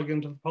that could plug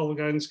into the Apollo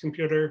guidance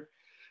computer.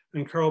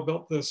 And Carl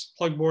built this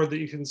plug board that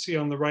you can see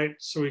on the right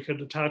so we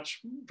could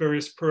attach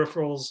various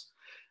peripherals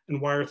and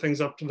wire things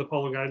up to the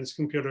Apollo guidance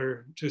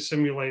computer to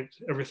simulate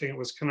everything it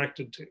was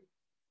connected to.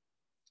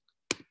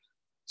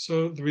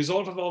 So the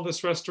result of all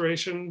this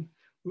restoration,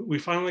 we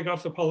finally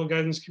got the Apollo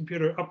guidance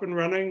computer up and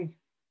running.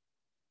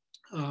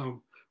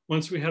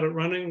 Once we had it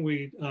running,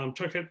 we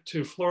took it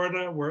to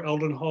Florida, where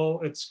Eldon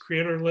Hall, its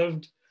creator,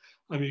 lived.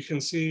 You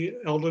can see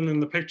Eldon in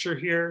the picture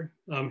here.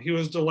 He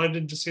was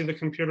delighted to see the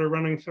computer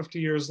running 50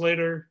 years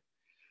later.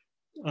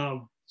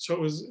 So it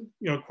was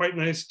quite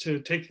nice to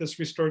take this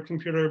restored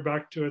computer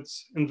back to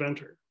its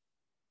inventor.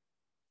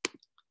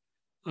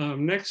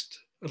 Next,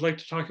 I'd like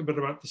to talk a bit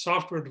about the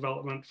software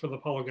development for the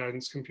Apollo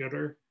guidance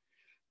computer.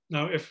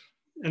 Now, if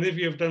any of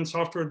you have done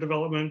software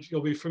development,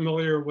 you'll be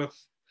familiar with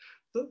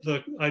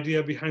the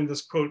idea behind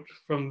this quote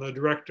from the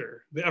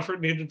director. The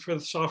effort needed for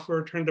the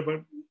software turned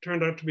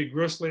out to be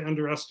grossly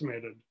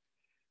underestimated.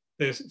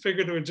 They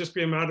figured it would just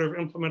be a matter of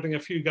implementing a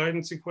few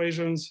guidance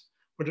equations,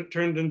 but it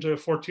turned into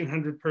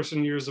 1,400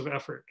 person years of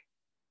effort.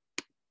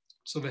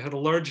 So they had a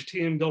large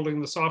team building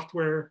the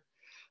software.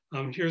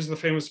 Here's the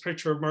famous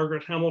picture of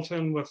Margaret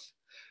Hamilton with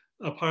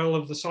a pile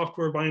of the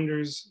software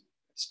binders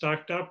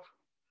stacked up.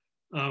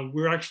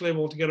 We were actually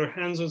able to get our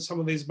hands on some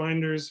of these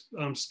binders,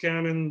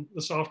 scan in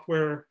the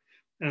software,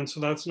 and so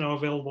that's now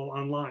available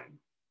online.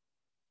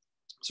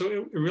 So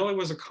it really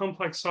was a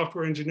complex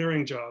software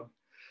engineering job.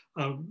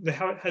 They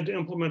had to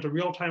implement a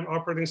real-time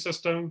operating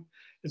system.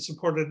 It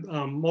supported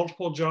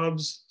multiple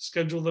jobs,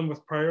 schedule them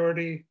with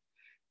priority.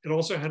 It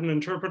also had an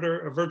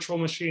interpreter, a virtual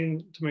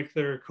machine to make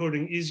their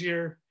coding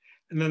easier.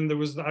 And then there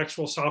was the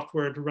actual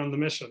software to run the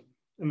mission.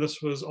 And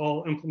this was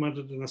all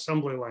implemented in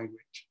assembly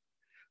language.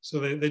 So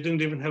they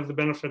didn't even have the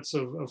benefits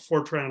of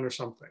Fortran or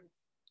something.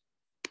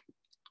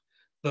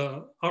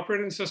 The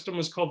operating system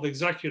was called the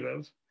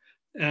Executive,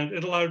 and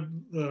it allowed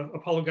the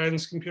Apollo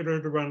guidance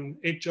computer to run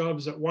 8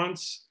 jobs at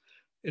once.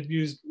 It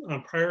used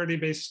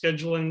priority-based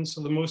scheduling,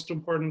 so the most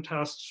important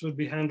tasks would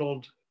be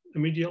handled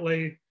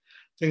immediately.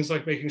 Things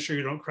like making sure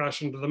you don't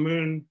crash into the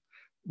moon,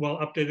 while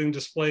updating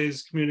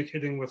displays,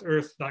 communicating with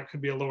Earth, that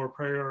could be a lower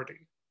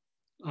priority.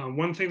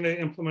 One thing they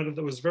implemented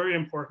that was very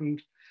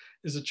important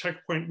is a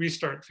checkpoint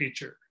restart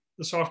feature.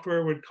 The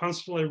software would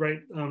constantly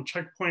write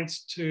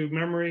checkpoints to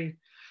memory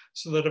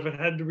so that if it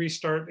had to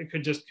restart, it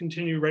could just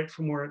continue right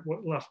from where it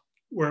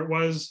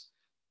was.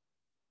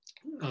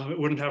 It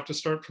wouldn't have to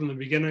start from the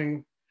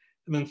beginning.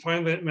 And then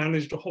finally, it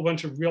managed a whole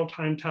bunch of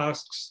real-time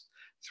tasks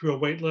through a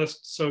wait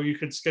list, so you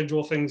could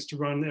schedule things to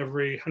run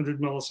every 100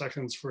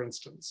 milliseconds, for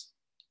instance.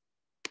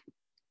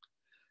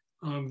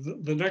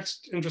 The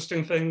next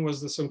interesting thing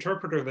was this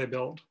interpreter they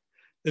built.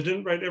 They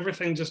didn't write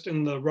everything just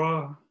in the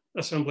raw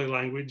assembly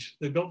language.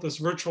 They built this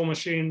virtual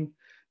machine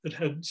that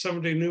had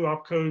 70 new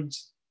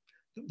opcodes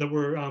that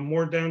were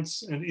more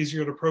dense and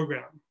easier to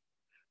program.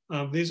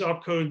 These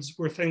opcodes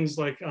were things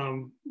like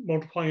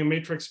multiplying a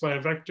matrix by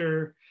a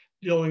vector,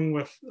 dealing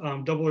with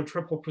double or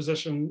triple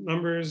precision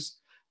numbers,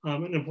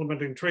 and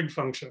implementing trig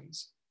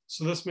functions.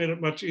 So this made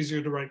it much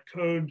easier to write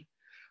code.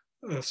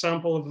 A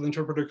sample of the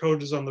interpreter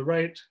code is on the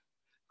right.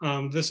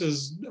 This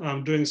is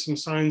doing some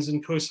sines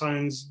and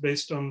cosines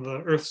based on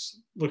the Earth's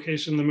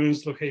location, the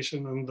moon's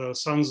location, and the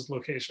sun's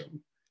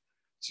location.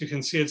 So you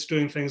can see it's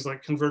doing things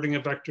like converting a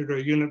vector to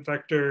a unit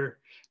vector,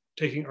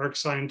 taking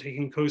arcsine,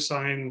 taking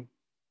cosine.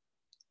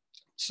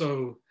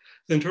 So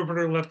the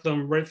interpreter let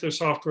them write their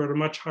software at a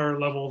much higher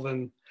level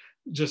than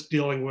just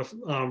dealing with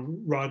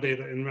raw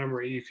data in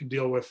memory. You could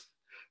deal with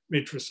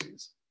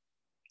matrices.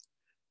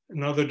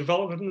 Now the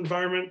development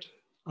environment,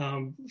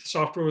 the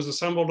software was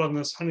assembled on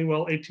this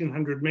Honeywell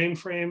 1800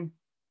 mainframe.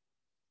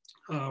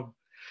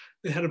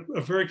 They had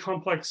a very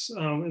complex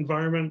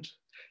environment.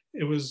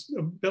 It was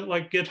a bit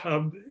like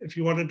GitHub. If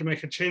you wanted to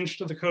make a change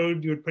to the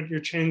code, you would put your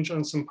change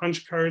on some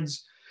punch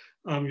cards.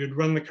 You'd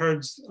run the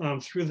cards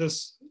through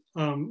this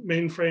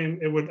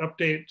mainframe. It would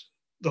update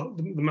the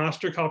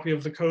master copy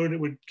of the code. It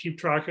would keep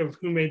track of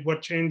who made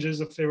what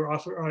changes if they were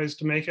authorized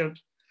to make it.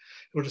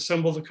 It would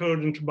assemble the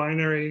code into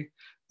binary.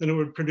 Then it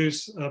would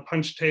produce a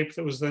punch tape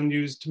that was then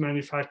used to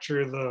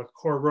manufacture the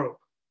core rope.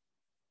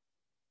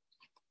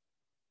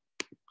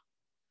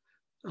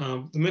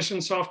 The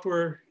mission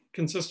software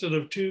consisted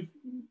of 2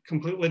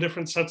 completely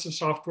different sets of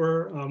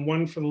software,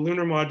 one for the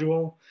lunar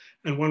module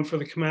and one for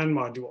the command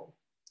module.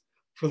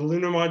 For the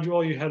lunar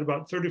module, you had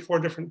about 34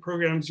 different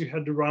programs you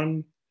had to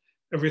run,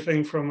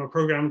 everything from a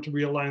program to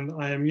realign the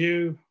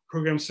IMU.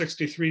 Program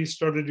 63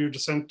 started your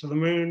descent to the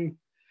moon.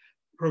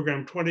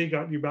 Program 20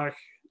 got you back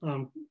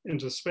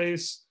into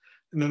space.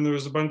 And then there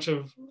was a bunch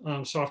of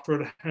software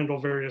to handle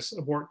various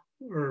abort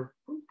or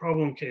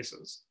problem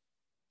cases.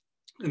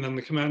 And then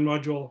the command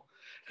module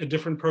had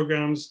different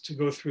programs to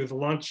go through the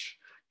launch,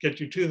 get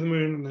you to the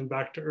moon, and then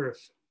back to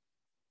Earth.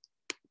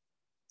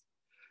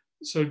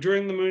 So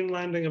during the moon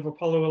landing of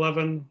Apollo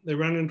 11, they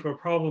ran into a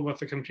problem with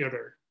the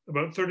computer.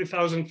 About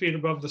 30,000 feet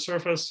above the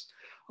surface,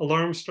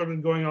 alarms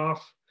started going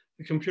off.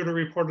 The computer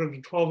reported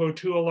a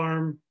 1202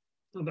 alarm.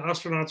 The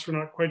astronauts were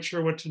not quite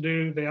sure what to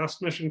do. They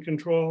asked mission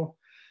control.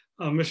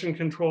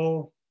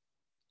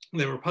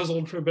 They were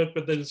puzzled for a bit,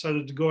 but they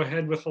decided to go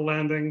ahead with the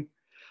landing.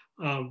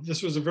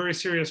 This was a very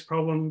serious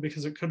problem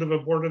because it could have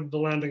aborted the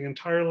landing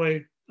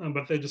entirely,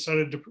 but they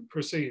decided to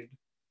proceed.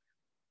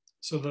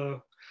 So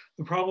the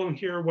problem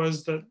here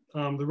was that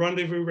the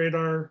rendezvous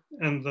radar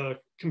and the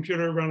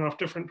computer ran off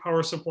different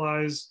power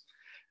supplies.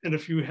 And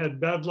if you had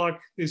bad luck,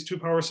 these 2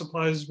 power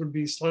supplies would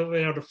be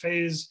slightly out of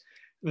phase.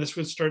 And this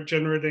would start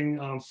generating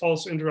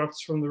false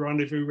interrupts from the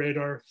rendezvous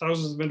radar,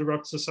 thousands of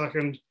interrupts a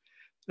second.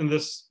 And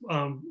this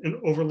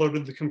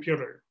overloaded the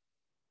computer.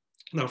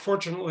 Now,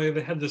 fortunately,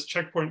 they had this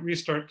checkpoint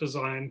restart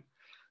design.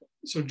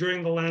 So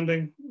during the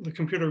landing, the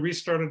computer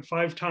restarted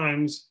 5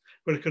 times,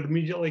 but it could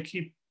immediately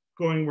keep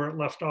going where it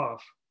left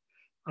off.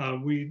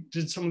 We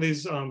did some of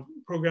these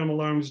program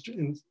alarms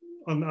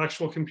on the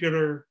actual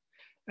computer,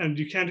 and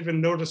you can't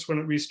even notice when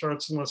it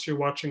restarts unless you're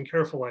watching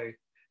carefully.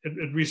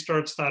 It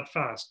restarts that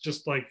fast,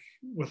 just like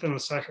within a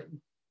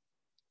second.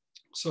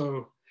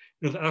 So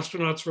the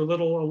astronauts were a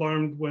little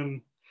alarmed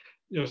when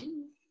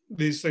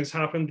these things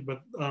happened,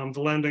 but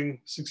the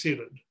landing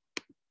succeeded.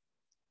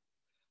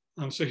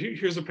 So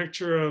here's a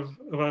picture of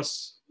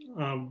us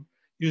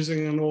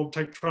using an old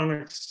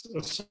Tektronix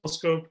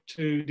oscilloscope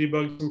to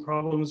debug some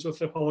problems with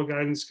the Apollo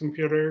guidance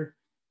computer.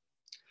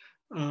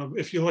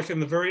 If you look in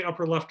the very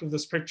upper left of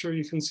this picture,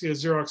 you can see a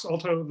Xerox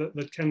Alto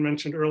that Ken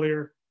mentioned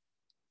earlier.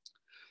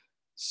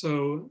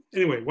 So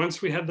anyway,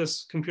 once we had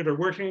this computer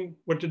working,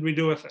 what did we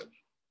do with it?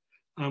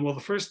 Well,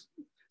 the first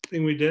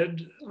thing we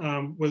did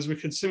was we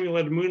could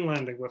simulate a moon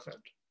landing with it.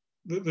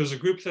 There's a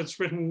group that's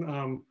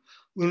written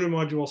lunar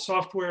module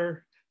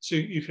software, so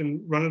you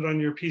can run it on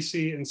your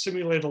PC and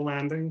simulate a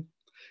landing.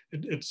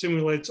 It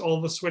simulates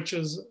all the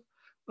switches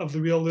of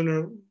the real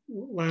lunar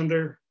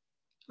lander.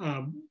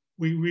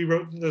 We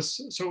rewrote this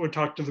so it would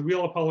talk to the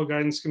real Apollo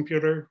guidance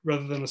computer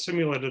rather than a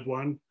simulated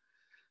one.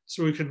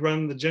 So we could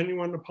run the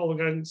genuine Apollo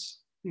guidance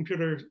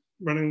computer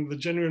running the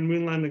genuine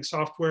moon landing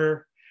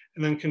software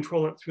and then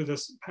control it through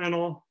this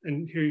panel.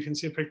 And here you can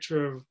see a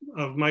picture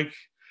of Mike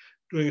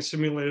doing a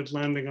simulated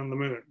landing on the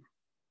moon.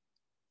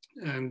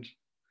 And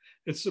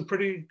it's a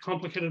pretty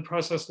complicated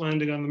process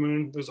landing on the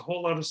moon. There's a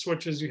whole lot of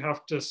switches you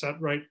have to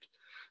set right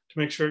to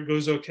make sure it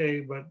goes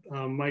okay, but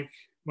Mike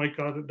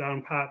got it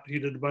down pat. He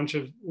did a bunch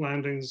of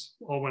landings,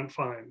 all went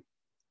fine.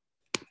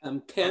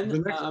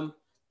 Ken,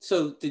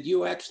 so did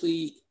you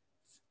actually,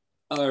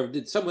 or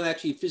did someone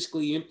actually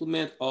physically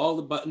implement all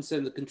the buttons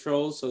and the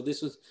controls? So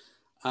this was,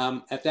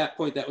 at that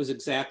point, that was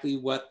exactly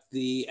what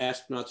the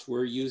astronauts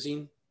were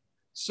using?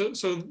 So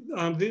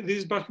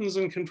these buttons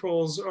and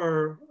controls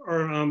are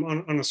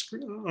on a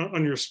screen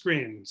on your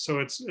screen. So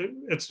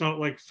it's not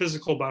like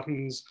physical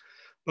buttons,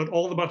 but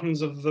all the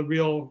buttons of the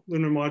real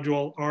lunar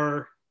module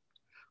are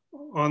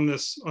on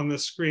this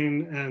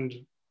screen and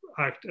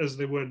act as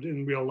they would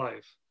in real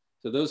life.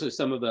 So those are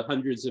some of the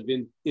hundreds of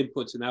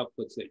inputs and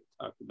outputs that you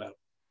talked about.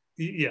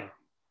 Yeah.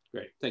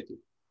 Great, thank you.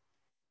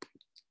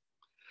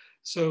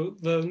 So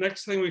the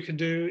next thing we could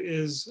do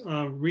is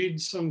read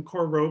some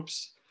core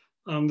ropes.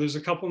 There's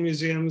a couple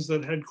museums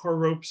that had core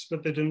ropes,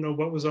 but they didn't know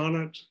what was on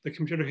it. The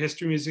Computer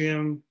History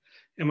Museum,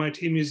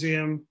 MIT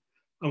Museum.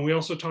 We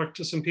also talked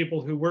to some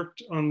people who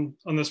worked on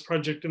this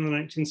project in the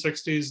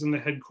 1960s, and they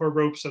had core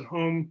ropes at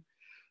home.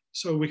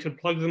 So we could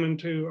plug them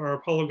into our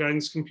Apollo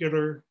guidance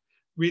computer,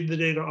 read the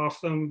data off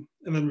them,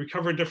 and then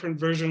recover different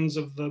versions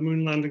of the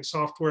moon landing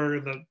software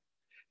that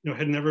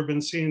had never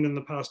been seen in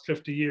the past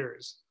 50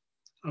 years.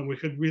 We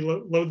could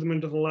reload them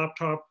into the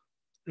laptop,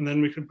 and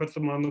then we could put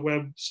them on the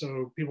web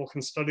so people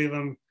can study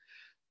them,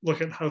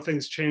 look at how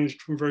things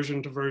changed from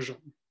version to version.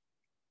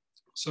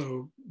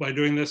 So by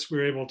doing this, we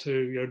were able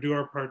to do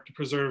our part to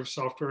preserve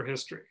software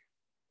history.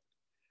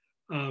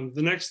 The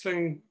next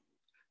thing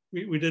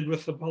we did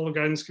with the Apollo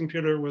guidance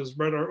computer was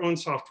write our own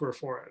software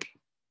for it.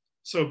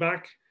 So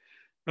back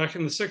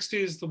in the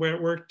 60s, the way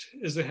it worked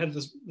is they had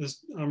this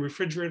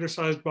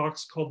refrigerator-sized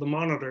box called the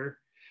monitor,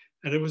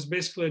 and it was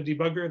basically a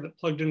debugger that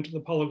plugged into the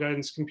Apollo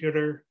guidance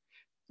computer.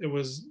 It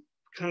was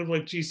kind of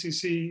like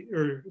GCC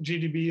or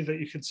GDB that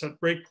you could set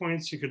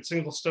breakpoints, you could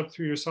single step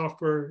through your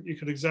software, you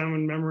could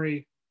examine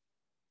memory.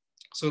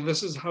 So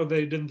this is how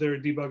they did their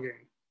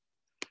debugging.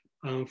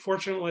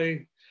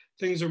 Fortunately,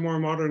 things are more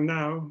modern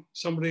now.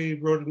 Somebody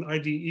wrote an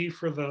IDE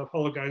for the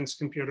Apollo guidance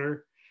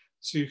computer.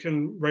 So you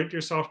can write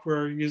your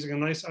software using a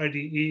nice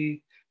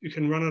IDE. You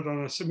can run it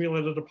on a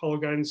simulated Apollo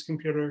guidance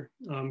computer,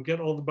 get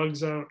all the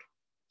bugs out,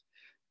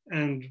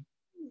 and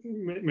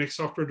make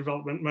software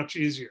development much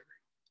easier.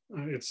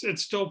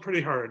 It's still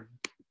pretty hard.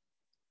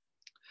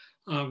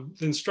 The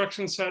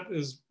instruction set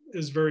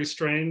is very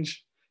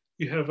strange.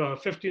 You have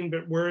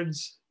 15-bit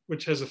words,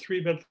 which has a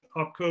 3-bit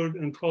opcode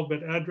and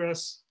 12-bit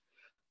address.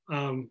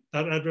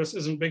 That address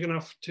isn't big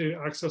enough to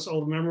access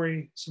all the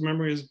memory. So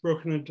memory is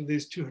broken into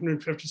these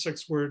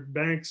 256-word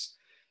banks.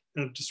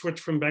 And to switch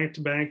from bank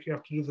to bank, you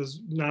have to do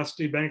this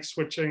nasty bank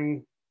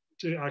switching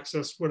to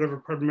access whatever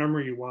part of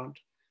memory you want.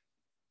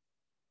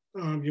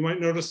 You might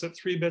notice that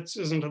 3 bits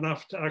isn't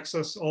enough to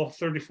access all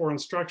 34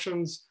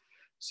 instructions.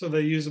 So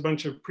they use a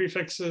bunch of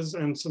prefixes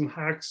and some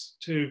hacks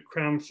to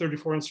cram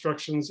 34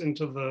 instructions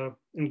into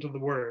the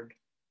word.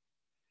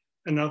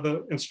 And now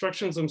the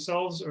instructions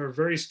themselves are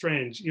very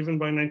strange, even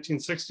by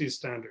 1960s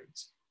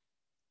standards.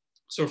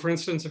 So for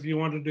instance, if you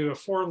want to do a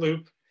for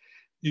loop,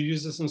 you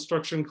use this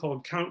instruction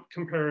called count,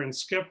 compare, and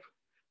skip.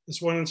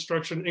 This one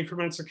instruction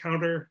increments a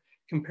counter,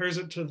 compares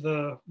it to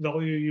the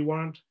value you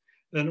want,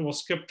 then it will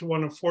skip to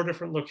one of 4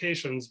 different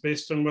locations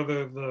based on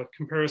whether the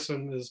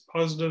comparison is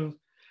positive,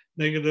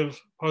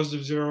 negative,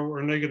 +0,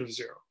 or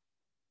 -0.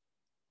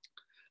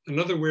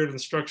 Another weird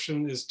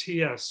instruction is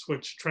TS,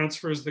 which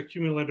transfers the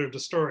accumulator to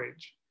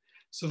storage.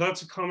 So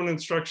that's a common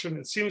instruction.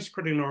 It seems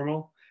pretty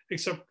normal,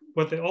 except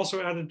what they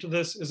also added to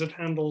this is it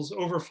handles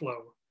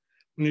overflow.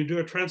 When you do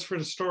a transfer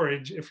to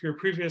storage, if your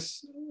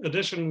previous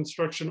addition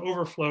instruction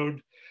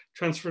overflowed,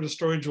 transfer to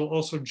storage will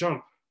also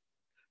jump.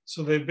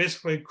 So they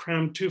basically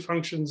crammed 2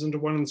 functions into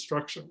one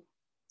instruction.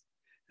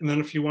 And then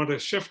if you want to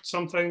shift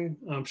something,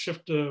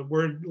 shift a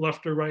word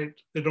left or right,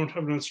 they don't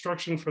have an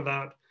instruction for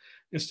that.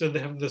 Instead, they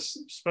have this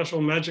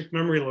special magic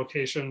memory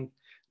location.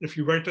 If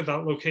you write to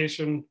that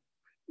location,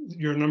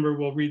 your number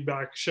will read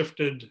back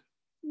shifted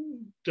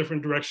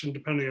different direction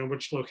depending on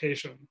which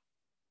location.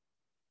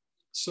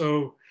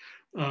 So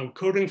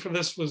coding for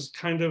this was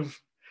kind of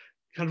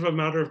a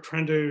matter of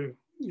trying to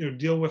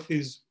deal with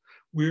these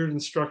weird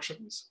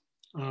instructions.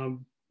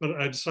 But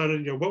I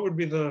decided, what would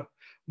be the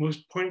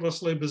most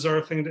pointlessly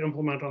bizarre thing to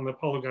implement on the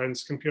Apollo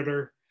guidance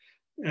computer?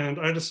 And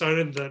I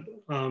decided that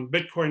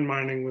Bitcoin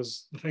mining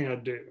was the thing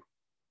I'd do.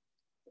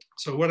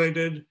 So what I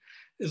did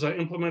is I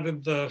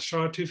implemented the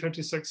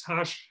SHA-256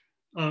 hash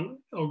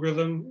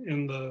algorithm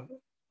in the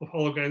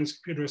Apollo guidance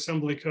computer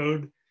assembly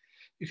code.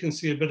 You can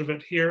see a bit of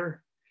it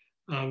here.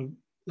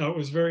 Now it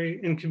was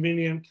very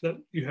inconvenient that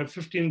you have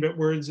 15-bit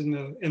words in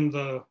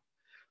the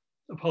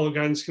Apollo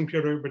guidance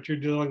computer, but you're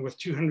dealing with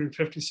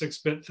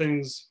 256-bit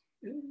things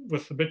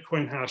with the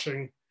Bitcoin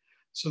hashing.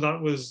 So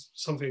that was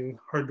something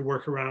hard to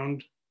work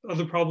around. The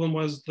other problem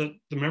was that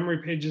the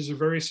memory pages are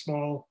very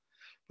small,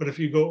 but if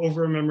you go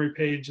over a memory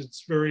page,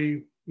 it's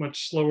very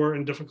much slower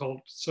and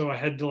difficult. So I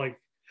had to like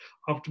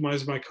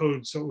optimize my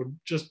code so it would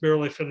just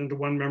barely fit into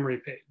one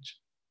memory page.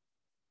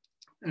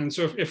 And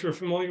so if you're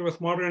familiar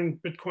with modern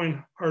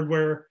Bitcoin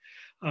hardware,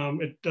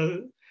 it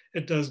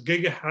does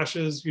giga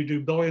hashes. You do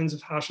billions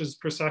of hashes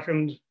per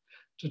second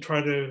to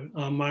try to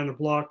mine a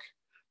block.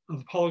 The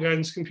Apollo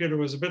guidance computer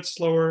was a bit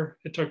slower.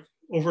 It took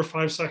over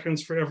 5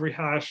 seconds for every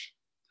hash.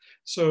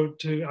 So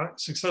to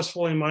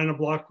successfully mine a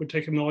block would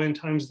take 1 million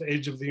times the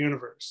age of the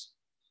universe.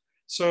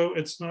 So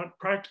it's not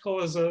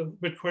practical as a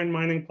Bitcoin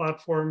mining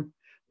platform,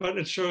 but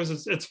it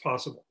shows it's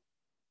possible.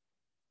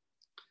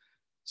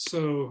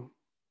 So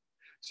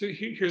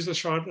here's a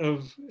shot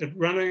of it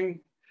running.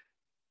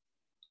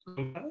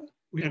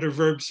 We enter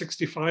verb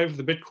 65,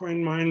 the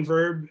Bitcoin mine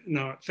verb.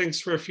 Now it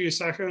thinks for a few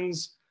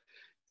seconds.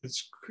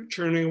 It's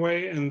churning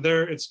away, and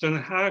there it's done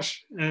a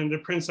hash, and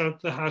it prints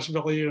out the hash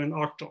value in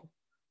octal.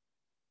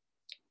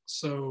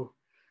 So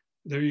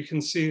there you can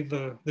see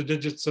the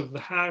digits of the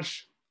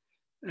hash,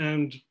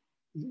 and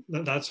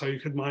that's how you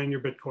could mine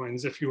your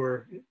Bitcoins if you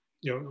were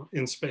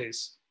in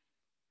space.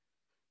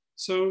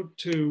 So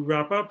to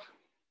wrap up,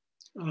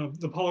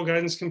 the Apollo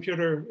guidance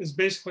computer is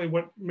basically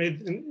what made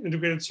the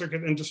integrated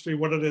circuit industry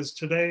what it is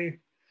today.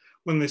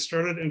 When they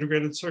started,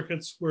 integrated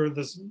circuits were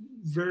this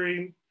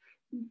very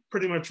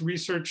pretty much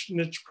research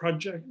niche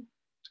project.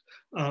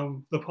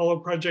 The Apollo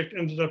project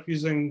ended up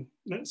using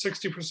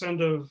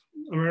 60% of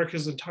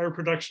America's entire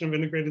production of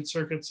integrated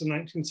circuits in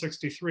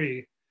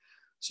 1963.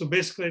 So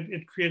basically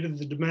it created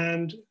the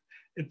demand.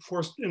 It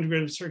forced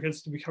integrated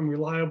circuits to become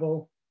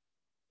reliable.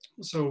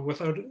 So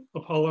without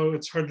Apollo,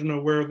 it's hard to know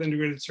where the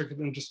integrated circuit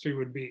industry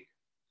would be.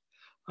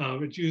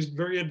 It used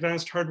very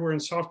advanced hardware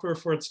and software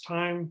for its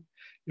time,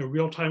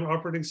 real-time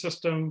operating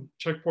system,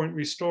 checkpoint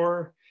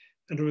restore,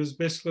 and it was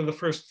basically the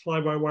first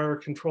fly-by-wire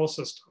control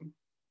system.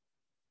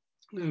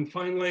 And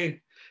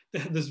finally, they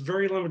had this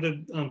very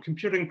limited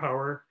computing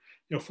power,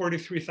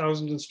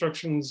 43,000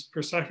 instructions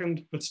per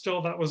second, but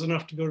still that was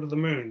enough to go to the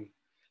moon.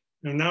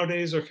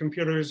 Nowadays our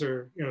computers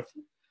are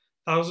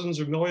thousands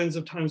or millions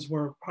of times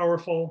more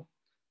powerful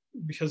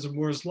because of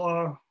Moore's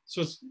law.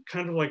 So it's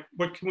kind of like,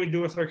 what can we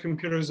do with our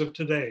computers of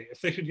today? If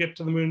they could get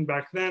to the moon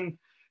back then,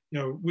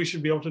 we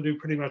should be able to do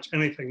pretty much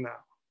anything now.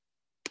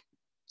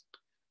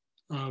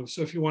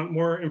 So if you want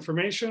more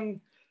information,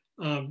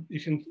 we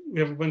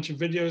have a bunch of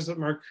videos that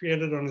Mark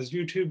created on his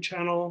YouTube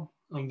channel.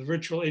 The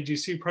virtual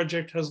AGC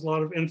project has a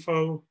lot of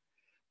info.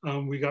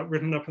 We got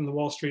written up in the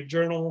Wall Street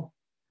Journal.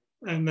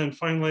 And then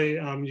finally,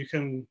 you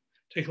can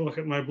take a look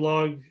at my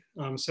blog,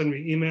 send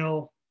me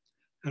email.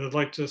 And I'd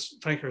like to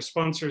thank our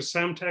sponsors,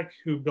 Samtech,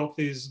 who built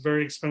these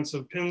very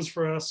expensive pins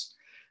for us,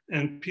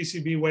 and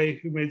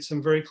PCBWay, who made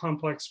some very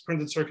complex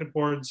printed circuit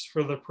boards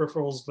for the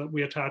peripherals that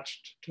we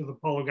attached to the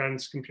Apollo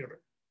guidance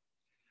computer.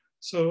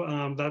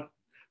 So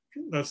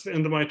that's the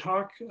end of my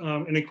talk.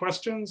 Any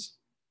questions?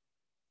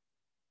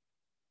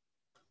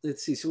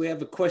 Let's see, so we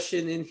have a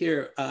question in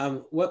here.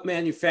 What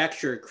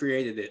manufacturer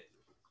created it?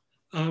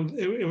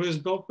 It was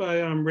built by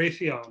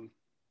Raytheon.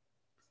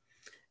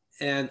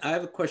 And I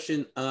have a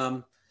question.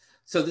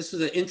 So this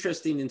was an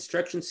interesting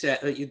instruction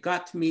set. You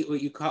got to meet who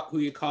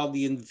you call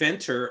the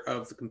inventor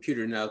of the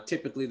computer. Now,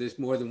 typically there's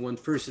more than one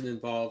person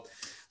involved.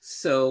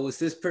 So was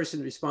this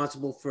person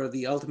responsible for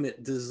the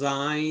ultimate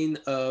design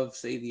of,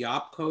 say, the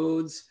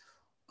opcodes?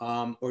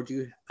 Or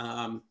do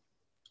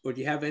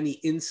you have any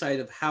insight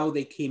of how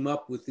they came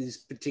up with this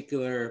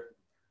particular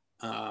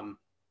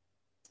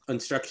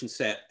instruction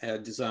set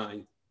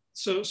design?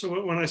 So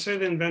when I say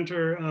the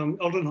inventor,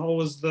 Eldon Hall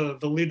was the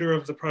leader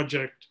of the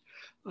project.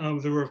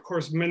 There were, of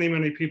course,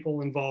 many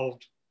people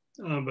involved,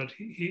 but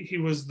he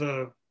was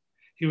the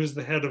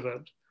head of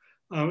it.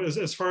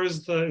 As far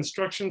as the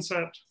instruction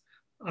set,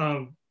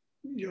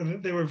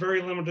 they were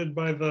very limited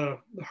by the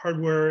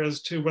hardware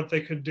as to what they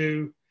could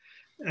do,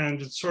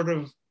 and it's sort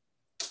of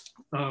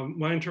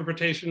my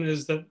interpretation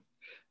is that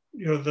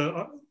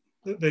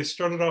they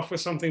started off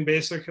with something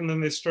basic, and then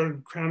they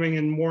started cramming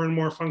in more and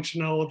more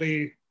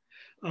functionality,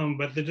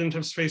 but they didn't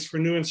have space for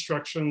new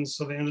instructions,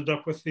 so they ended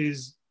up with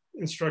these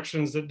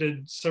instructions that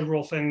did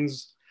several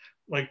things,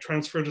 like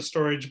transfer to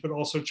storage, but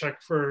also check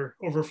for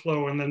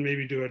overflow and then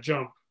maybe do a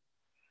jump.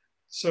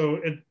 So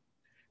it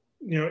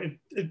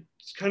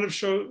kind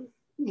of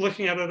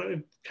looking at it,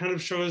 it kind of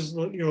shows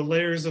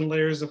layers and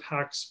layers of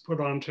hacks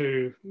put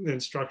onto the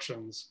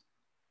instructions.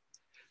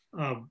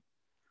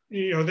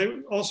 They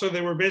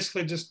were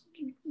basically just,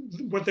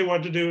 what they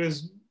wanted to do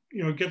is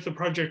get the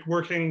project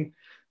working.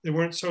 They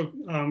weren't so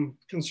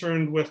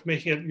concerned with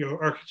making it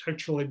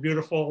architecturally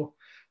beautiful.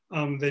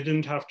 They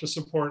didn't have to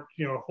support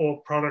a whole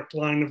product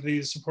line of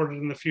these supported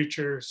in the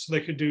future, so they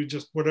could do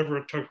just whatever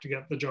it took to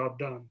get the job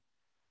done.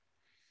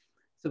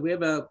 So we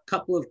have a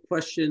couple of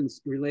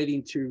questions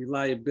relating to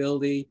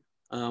reliability.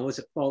 Was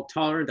it fault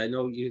tolerant? I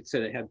know you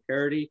said it had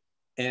parity.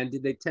 And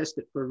did they test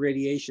it for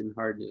radiation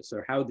hardness,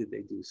 or how did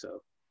they do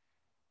so?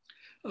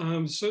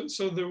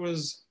 So there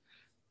was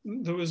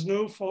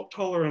no fault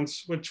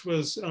tolerance, which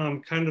was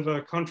kind of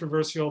a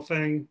controversial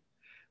thing.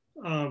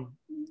 Their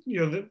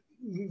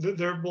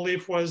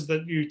belief was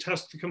that you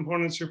test the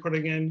components you're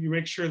putting in, you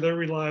make sure they're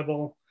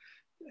reliable,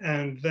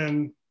 and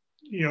then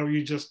you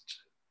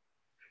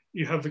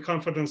have the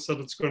confidence that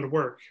it's going to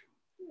work.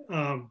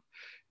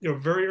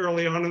 Very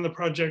early on in the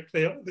project,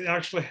 they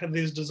actually had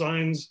these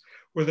designs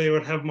where they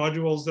would have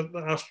modules that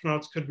the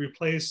astronauts could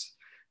replace.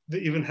 They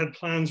even had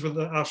plans where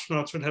the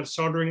astronauts would have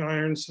soldering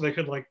irons so they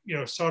could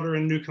solder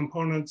in new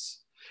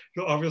components.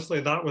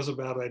 Obviously that was a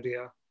bad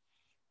idea.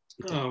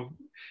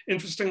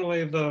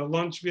 Interestingly, the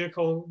launch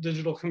vehicle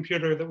digital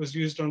computer that was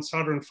used on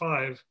Saturn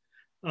V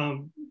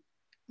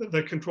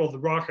that controlled the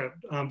rocket,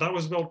 that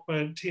was built by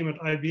a team at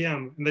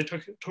IBM, and they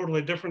took a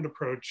totally different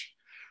approach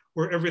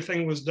where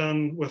everything was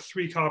done with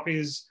 3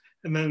 copies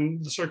and then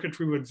the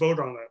circuitry would vote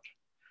on it.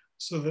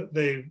 So that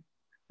they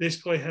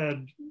basically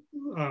had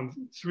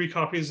 3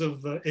 copies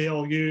of the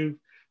ALU,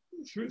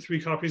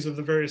 3 copies of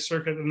the various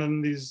circuit, and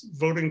then these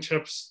voting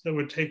chips that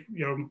would take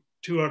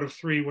 2 out of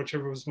 3,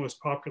 whichever was most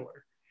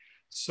popular.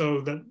 So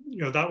that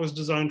that was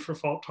designed for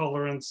fault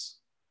tolerance.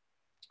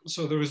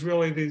 So there was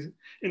really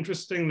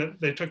interesting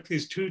that they took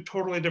these 2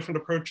 totally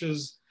different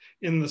approaches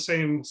in the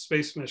same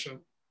space mission.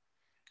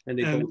 And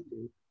they both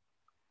do.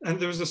 And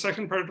there was a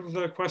second part of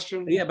the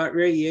question. Yeah, about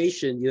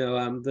radiation.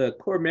 The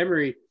core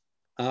memory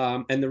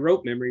and the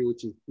rope memory,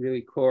 which is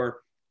really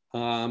core,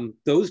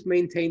 those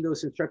maintain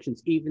those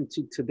instructions even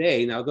to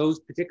today. Now, those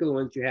particular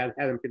ones you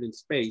hadn't been in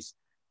space,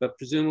 but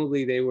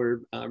presumably they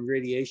were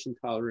radiation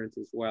tolerant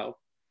as well.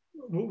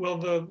 Well,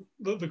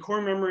 the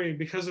core memory,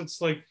 because it's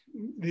like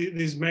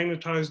these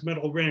magnetized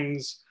metal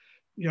rings,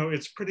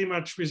 it's pretty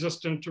much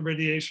resistant to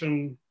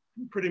radiation,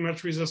 pretty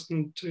much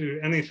resistant to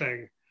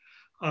anything.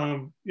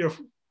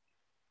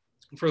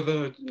 For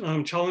the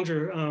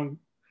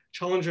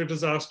Challenger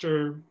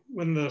disaster,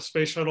 when the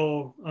space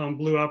shuttle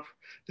blew up,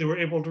 they were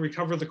able to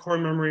recover the core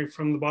memory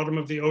from the bottom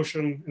of the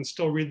ocean and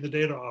still read the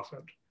data off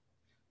it.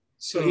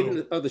 So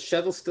even the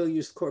shuttle still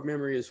used core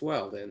memory as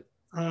well then?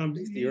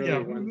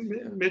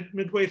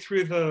 Midway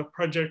through the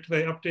project,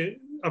 they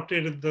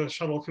updated the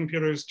shuttle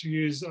computers to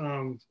use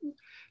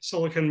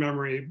silicon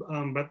memory,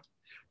 but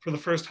for the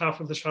first half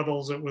of the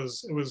shuttles, it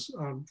was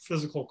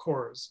physical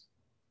cores.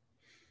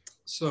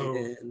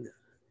 So.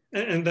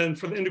 And then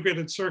for the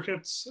integrated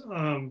circuits,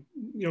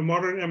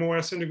 modern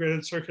MOS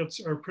integrated circuits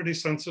are pretty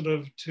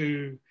sensitive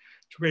to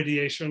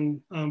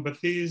radiation, but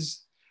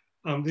these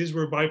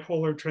were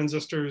bipolar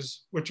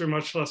transistors, which are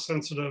much less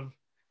sensitive.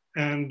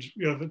 And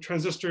the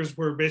transistors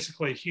were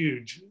basically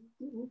huge.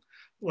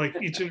 Like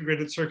each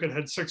integrated circuit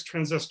had 6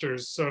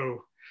 transistors,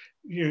 so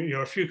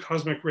a few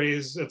cosmic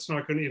rays, it's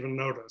not going to even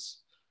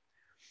notice.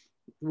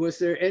 Was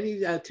there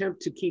any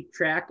attempt to keep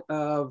track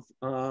of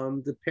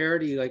the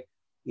parity, like?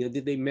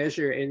 Did they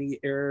measure any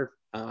error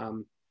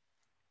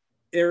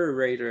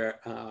rate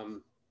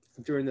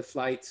during the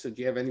flight? So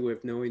do you have any way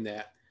of knowing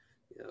that?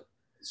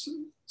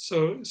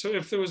 So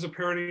if there was a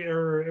parity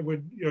error, it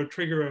would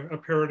trigger a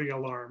parity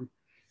alarm.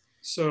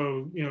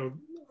 So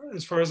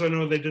as far as I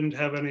know, they didn't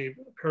have any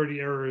parity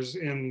errors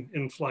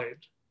in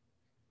flight.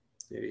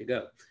 There you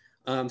go.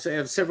 So I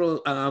have several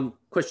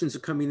questions are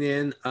coming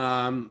in.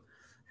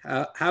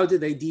 How do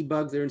they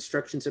debug their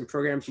instructions and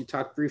programs? You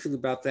talked briefly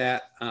about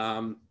that.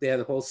 They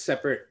had a whole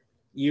separate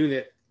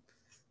unit,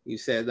 you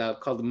said,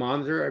 called the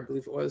monitor, I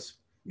believe it was.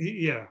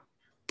 Yeah.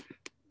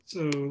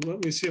 So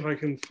let me see if I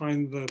can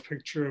find the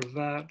picture of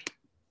that.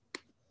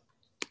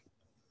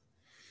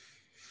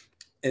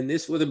 And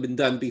this would have been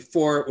done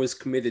before it was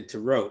committed to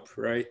rope,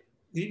 right?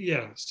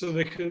 Yeah. So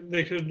they could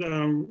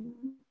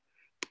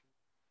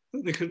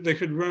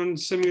run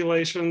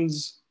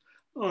simulations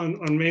on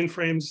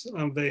mainframes.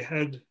 They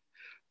had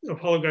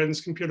Apollo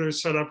guidance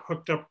computers set up,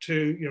 hooked up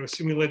to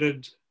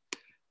simulated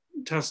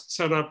test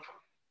setup.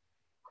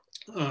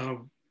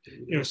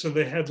 So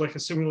they had like a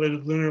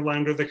simulated lunar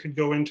lander they could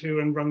go into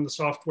and run the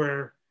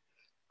software.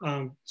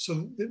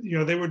 So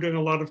they were doing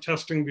a lot of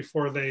testing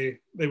before they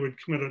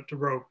would commit it to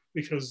rope,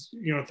 because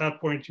at that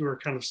point you were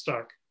kind of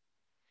stuck.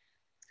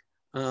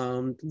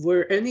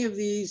 Were any of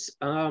these?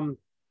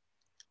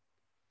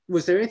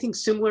 Was there anything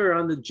similar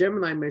on the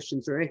Gemini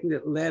missions, or anything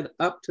that led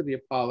up to the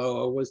Apollo,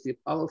 or was the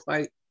Apollo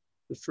flight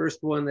the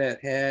first one that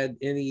had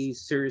any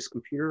serious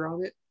computer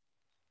on it?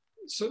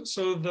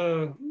 So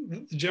the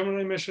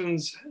Gemini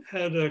missions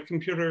had a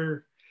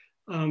computer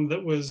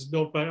that was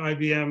built by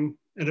IBM,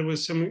 and it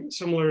was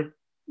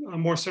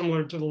more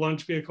similar to the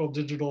launch vehicle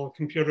digital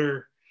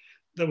computer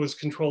that was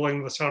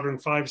controlling the Saturn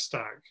V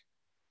stack.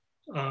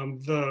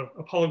 The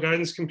Apollo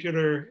guidance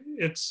computer,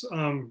 its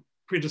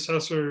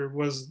predecessor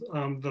was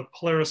the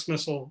Polaris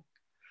missile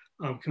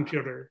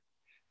computer.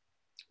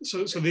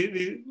 So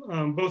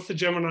both the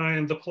Gemini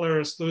and the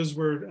Polaris, those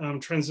were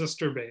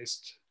transistor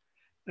based,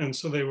 and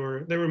so they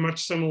were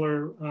much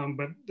similar,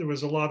 but there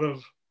was a lot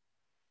of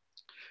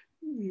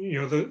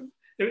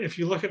if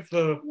you look at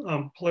the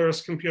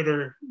Polaris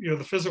computer,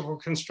 the physical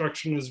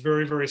construction is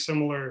very, very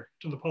similar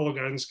to the Apollo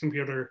guidance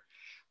computer.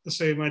 The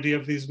same idea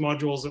of these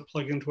modules that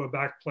plug into a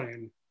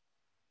backplane.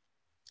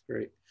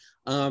 Great.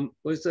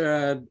 Was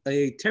there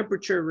a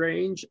temperature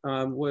range?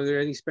 Were there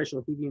any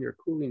special heating or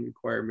cooling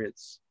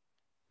requirements?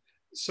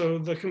 So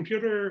the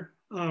computer,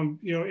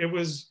 it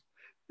was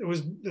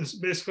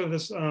basically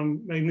this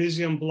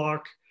magnesium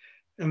block,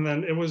 and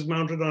then it was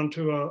mounted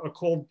onto a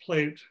cold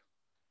plate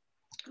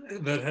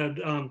that had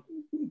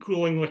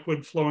cooling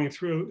liquid flowing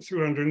through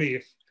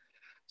underneath.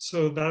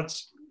 So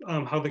that's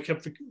how they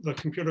kept the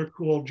computer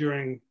cool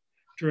during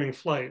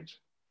flight.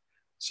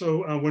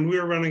 So when we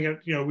were running it,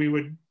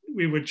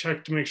 we would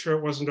check to make sure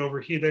it wasn't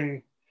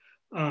overheating,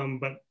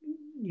 but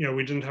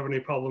we didn't have any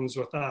problems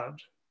with that.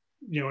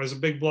 As a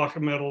big block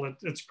of metal,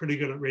 it's pretty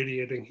good at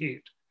radiating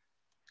heat.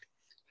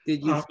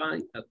 Did you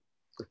find?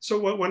 So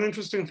one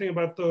interesting thing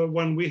about the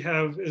one we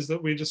have is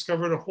that we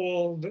discovered a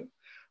hole that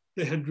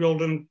they had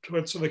drilled into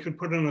it so they could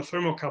put in a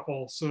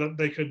thermocouple so that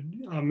they could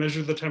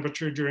measure the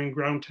temperature during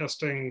ground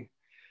testing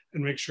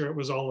and make sure it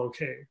was all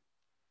okay.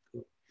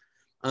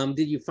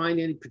 Did you find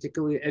any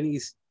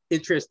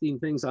interesting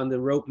things on the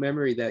rope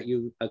memory that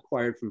you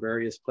acquired from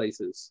various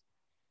places?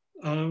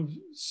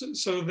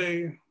 So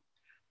they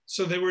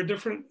were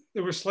different.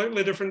 There were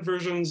slightly different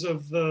versions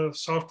of the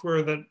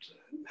software that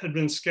had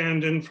been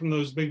scanned in from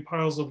those big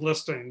piles of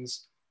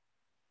listings.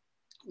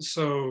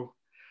 So,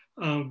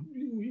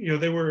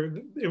 it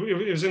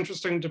was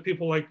interesting to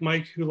people like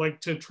Mike who like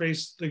to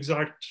trace the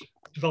exact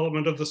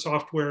development of the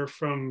software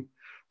from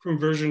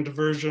version to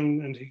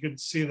version, and he could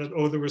see that,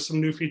 oh, there were some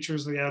new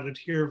features they added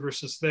here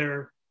versus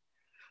there.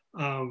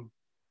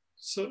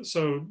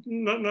 So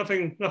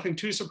nothing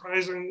too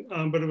surprising,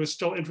 but it was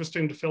still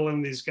interesting to fill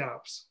in these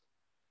gaps.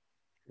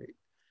 Great.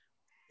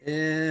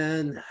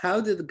 And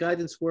how did the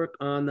guidance work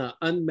on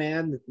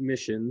unmanned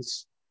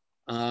missions?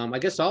 I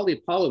guess all the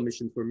Apollo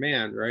missions were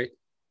manned, right?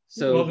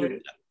 So,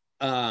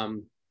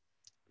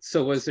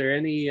 so was there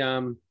any?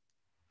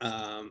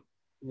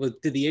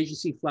 Did the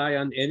agency fly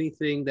on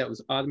anything that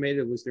was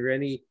automated? Was there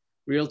any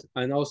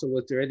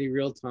was there any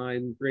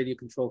real-time radio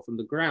control from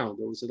the ground,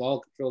 or was it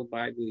all controlled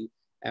by the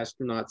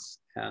astronauts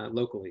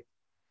locally?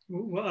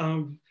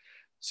 Well,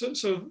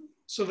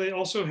 so they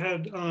also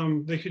had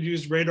they could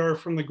use radar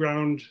from the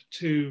ground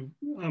to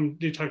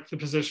detect the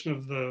position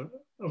of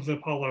the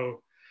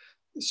Apollo.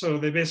 So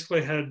they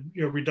basically had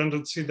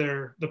redundancy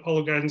there. The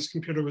Apollo guidance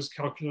computer was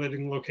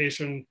calculating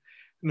location,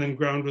 and then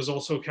ground was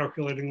also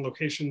calculating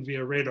location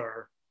via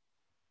radar.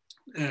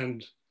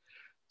 And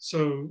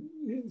so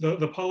the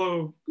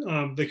Apollo,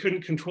 they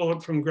couldn't control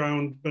it from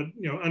ground, but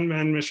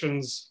unmanned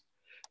missions,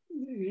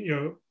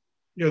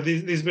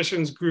 these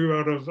missions grew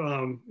out of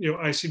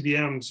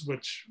ICBMs,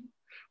 which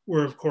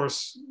were of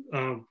course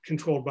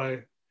controlled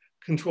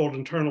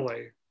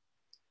internally.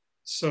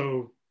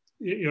 So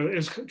it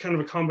was kind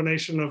of a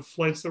combination of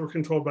flights that were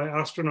controlled by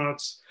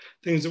astronauts,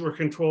 things that were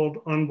controlled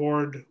on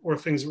board, or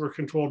things that were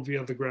controlled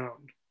via the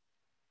ground.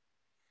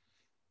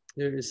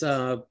 There's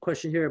a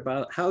question here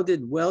about how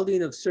did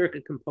welding of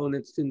circuit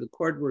components in the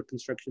cordwood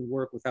construction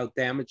work without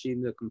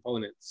damaging the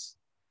components?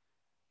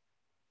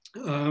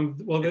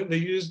 Well, they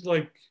used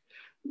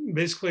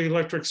basically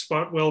electric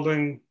spot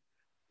welding,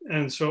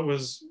 and so it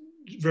was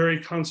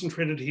very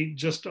concentrated heat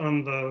just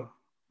on the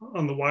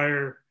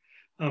wire.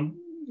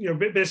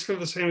 Basically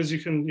the same as you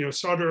can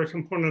solder a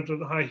component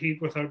at high heat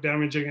without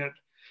damaging it.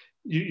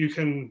 You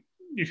can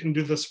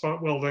do the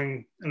spot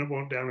welding and it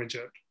won't damage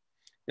it.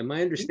 And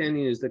my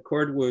understanding is that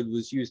cordwood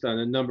was used on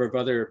a number of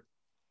other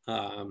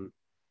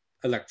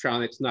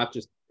electronics, not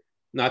just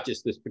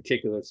this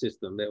particular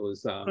system. That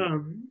was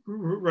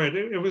right.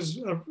 It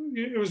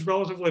was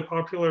relatively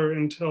popular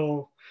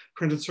until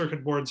printed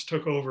circuit boards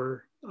took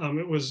over.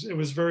 It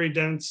was very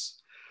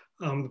dense.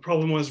 The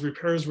problem was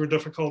repairs were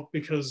difficult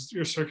because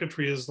your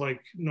circuitry is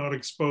not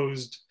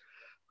exposed.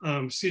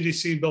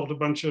 CDC built a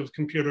bunch of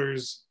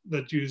computers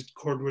that used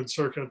cordwood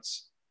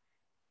circuits.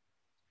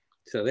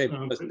 So they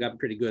must have gotten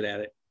pretty good at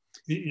it.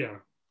 Yeah.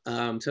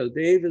 So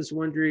Dave is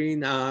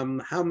wondering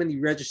how many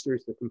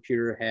registers the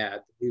computer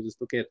had. He was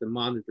looking at the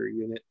monitor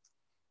unit.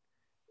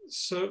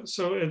 So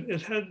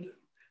it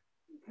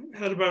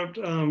had about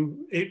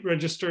 8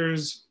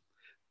 registers.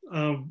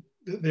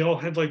 They all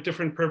had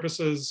different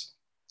purposes.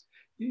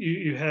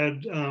 You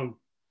had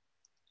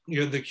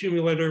the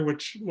accumulator,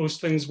 which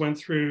most things went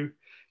through.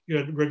 You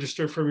had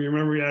register from your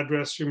memory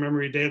address, your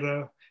memory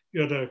data.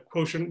 You had a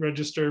quotient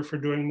register for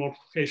doing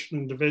multiplication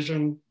and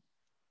division.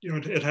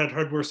 It had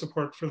hardware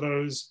support for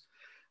those.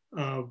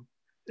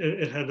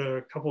 It had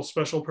a couple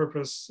special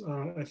purpose,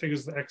 I think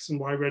is the X and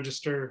Y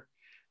register.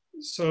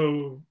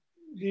 So,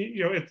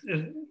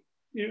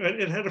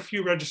 it had a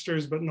few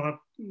registers, but not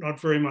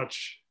very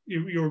much.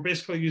 You were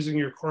basically using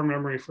your core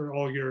memory for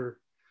all your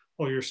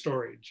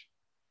storage.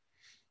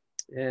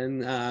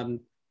 And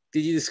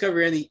did you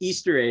discover any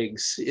Easter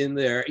eggs in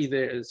there,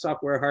 either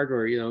software or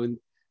hardware, in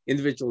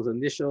individuals'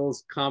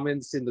 initials,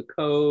 comments in the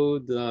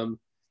code,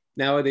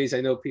 Nowadays,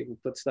 I know people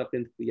put stuff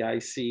into the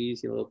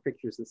ICs, little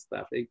pictures and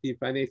stuff. Do you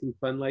find anything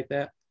fun like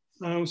that?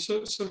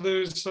 So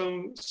there's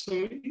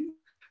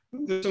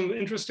there's some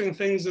interesting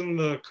things in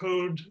the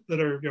code that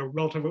are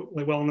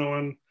relatively well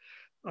known.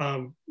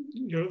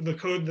 The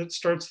code that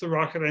starts the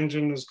rocket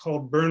engine is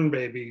called Burn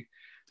Baby.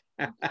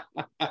 In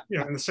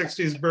the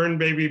 60s, Burn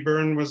Baby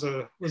Burn was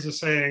a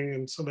saying,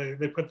 and so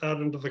they put that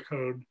into the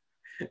code.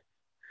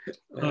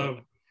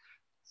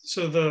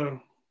 So the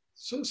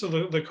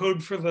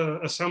code for the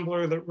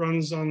assembler that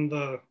runs on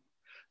the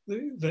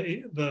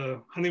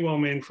Honeywell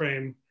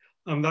mainframe,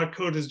 that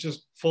code is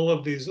just full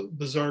of these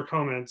bizarre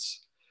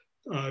comments.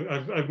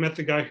 I've met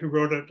the guy who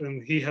wrote it,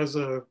 and he has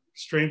a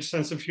strange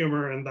sense of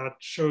humor, and that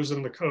shows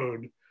in the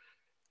code.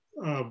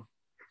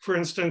 For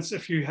instance,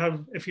 if you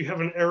have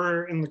an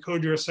error in the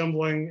code you're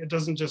assembling, it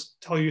doesn't just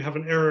tell you have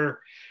an error.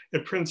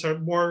 It prints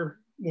out more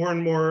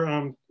and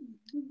more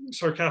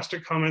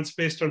sarcastic comments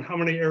based on how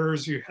many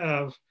errors you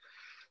have.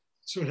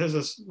 So it has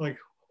this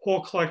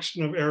whole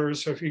collection of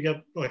errors. So if you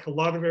get a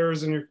lot of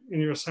errors in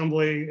your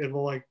assembly, it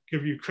will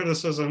give you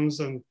criticisms,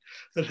 and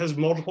that has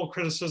multiple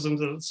criticisms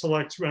that it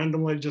selects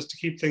randomly just to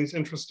keep things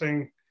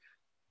interesting.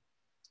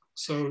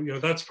 So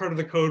that's part of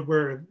the code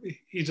where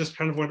he just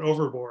kind of went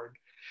overboard.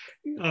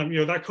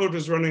 That code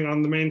was running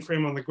on the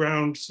mainframe on the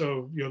ground,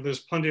 so there's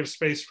plenty of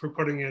space for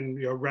putting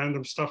in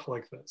random stuff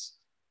like this.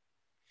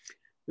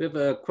 We have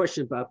a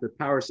question about the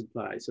power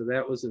supply. So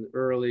that was an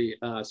early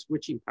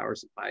switching power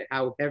supply.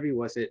 How heavy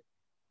was it,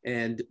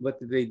 and what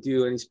did they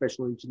do? Any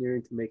special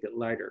engineering to make it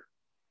lighter?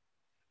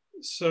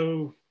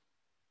 So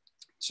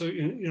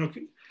the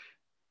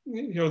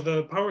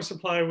power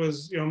supply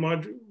was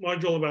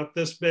module about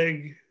this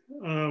big.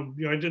 I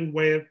didn't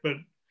weigh it, but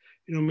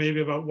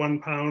maybe about 1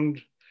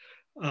 pound.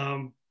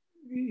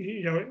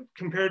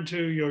 Compared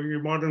to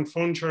your modern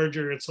phone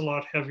charger, it's a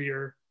lot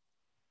heavier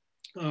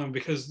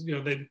because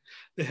they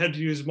had to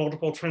use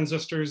multiple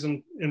transistors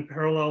in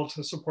parallel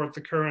to support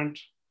the current.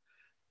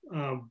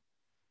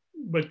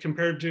 But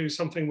compared to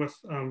something with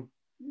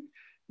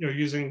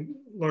using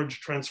large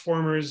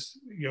transformers,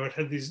 it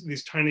had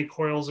these tiny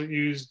coils it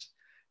used,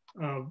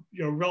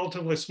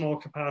 relatively small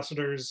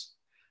capacitors.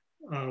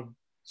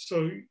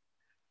 So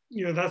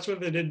that's what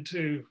they did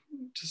to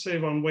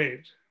save on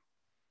weight.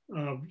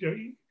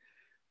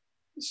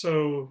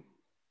 So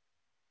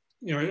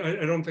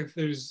I don't think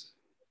there's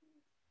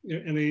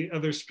any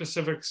other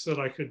specifics that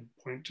I could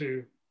point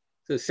to.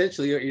 So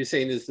essentially what you're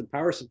saying is the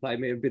power supply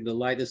may have been the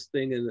lightest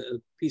thing in a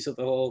piece of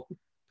the whole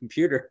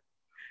computer.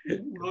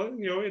 Well,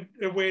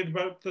 it weighed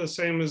about the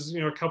same as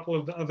a couple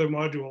of the other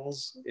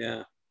modules.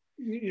 Yeah.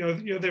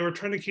 They were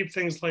trying to keep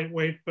things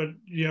lightweight, but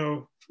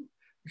the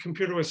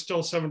computer was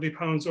still 70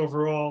 pounds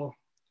overall.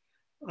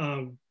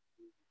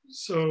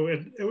 So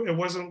it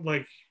wasn't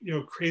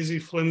crazy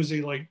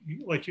flimsy like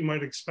you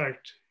might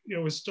expect. It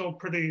was still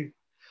pretty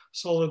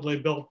solidly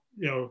built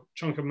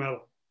chunk of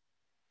metal.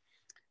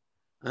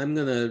 I'm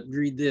gonna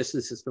read this.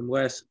 This is from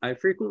Wes. I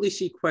frequently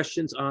see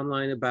questions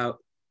online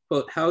about,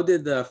 quote, how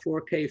did the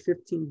 4K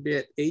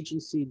 15-bit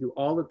agency do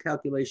all the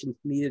calculations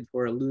needed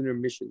for a lunar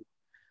mission?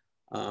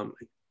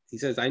 He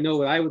says, I know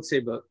what I would say,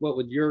 but what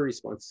would your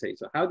response say?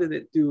 So how did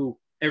it do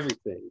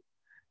everything?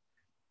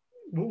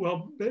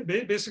 Well,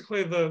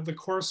 basically the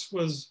course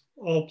was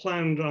all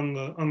planned on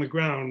the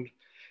ground.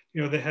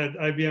 They had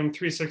IBM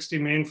 360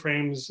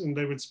 mainframes, and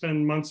they would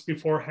spend months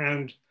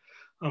beforehand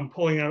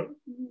pulling out,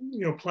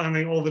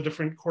 planning all the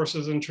different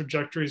courses and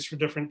trajectories for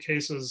different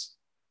cases,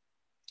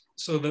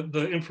 so that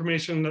the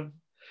information that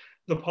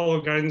the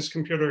Apollo guidance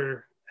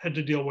computer had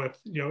to deal with,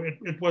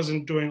 it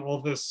wasn't doing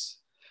all this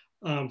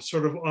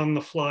sort of on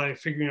the fly,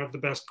 figuring out the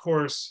best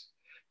course.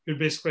 You'd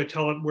basically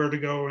tell it where to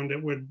go, and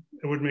it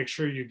would make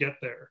sure you get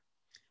there.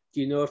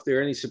 Do you know if there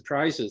are any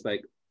surprises?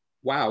 Like,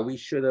 wow, we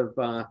should have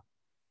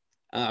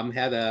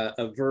had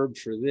a verb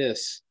for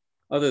this,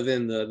 other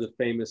than the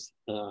famous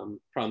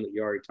problem that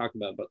you already talked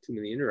about too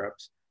many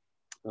interrupts.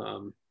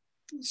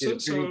 So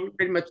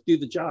pretty much do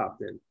the job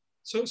then.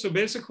 So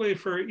basically,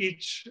 for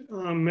each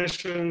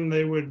mission,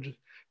 they would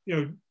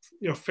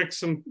fix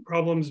some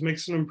problems, make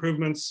some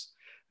improvements,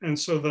 and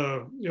so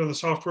the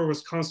software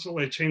was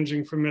constantly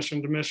changing from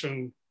mission to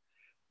mission.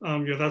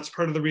 That's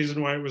part of the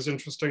reason why it was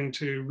interesting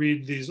to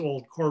read these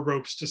old core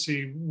ropes to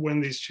see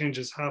when these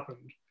changes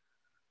happened.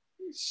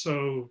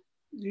 So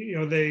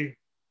they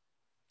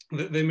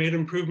made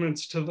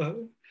improvements to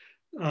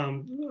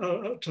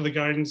the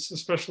guidance,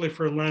 especially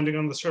for landing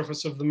on the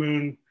surface of the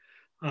moon,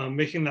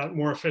 making that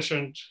more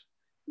efficient,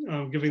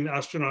 giving the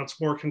astronauts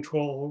more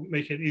control,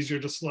 make it easier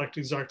to select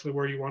exactly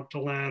where you want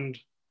to land.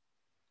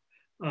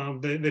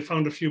 They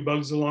found a few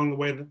bugs along the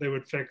way that they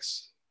would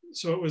fix.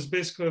 So it was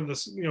basically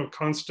this,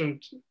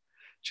 constant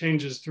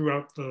changes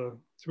throughout the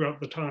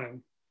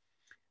time.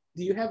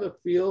 Do you have a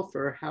feel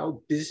for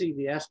how busy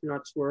the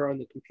astronauts were on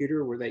the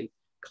computer? Were they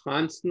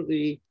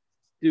constantly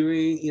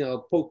doing,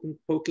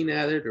 poking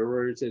at it,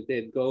 or is it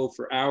they'd go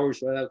for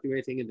hours without doing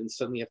anything and then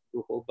suddenly have to do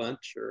a whole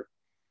bunch? Or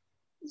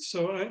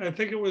so I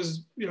think it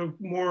was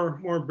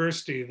more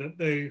bursty,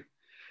 that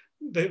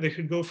they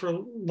could go for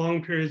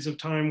long periods of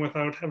time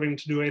without having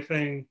to do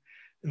anything.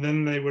 And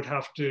then they would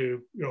have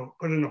to,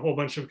 put in a whole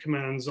bunch of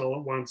commands all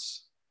at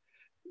once.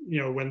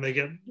 When they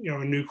get,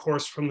 a new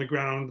course from the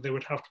ground, they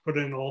would have to put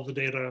in all the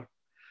data.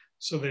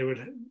 So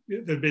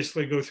they'd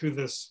basically go through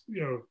this,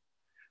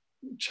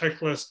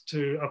 checklist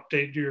to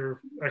update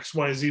your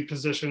XYZ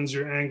positions,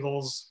 your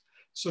angles.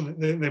 So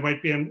they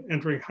might be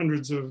entering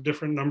hundreds of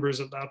different numbers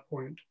at that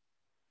point.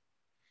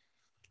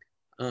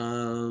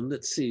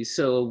 Let's see.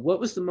 So what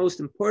was the most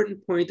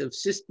important point of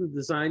system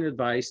design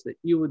advice that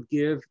you would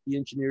give the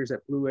engineers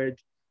at Blue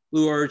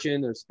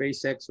Origin or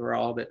SpaceX or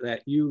all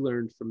that you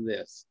learned from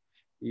this?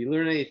 Did you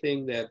learn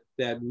anything that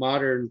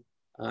modern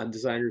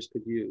designers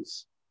could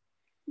use?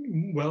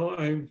 Well,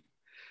 I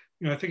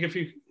think if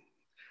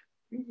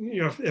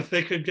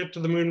they could get to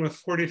the moon with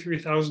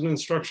 43,000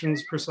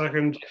 instructions per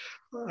second,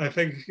 I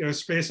think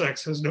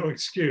SpaceX has no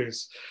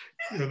excuse.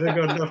 They've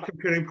got enough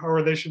computing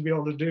power; they should be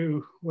able to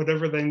do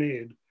whatever they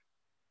need.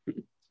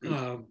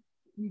 But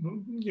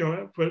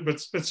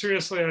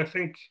seriously, I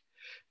think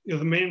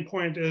the main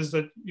point is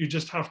that you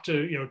just have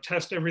to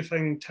test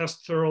everything,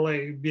 test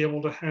thoroughly, be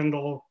able to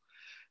handle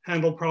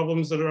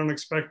problems that are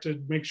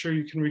unexpected, make sure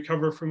you can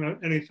recover from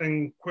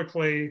anything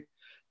quickly,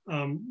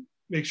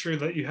 make sure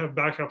that you have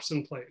backups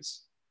in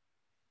place.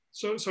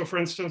 So for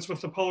instance,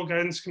 with the Apollo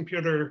guidance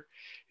computer,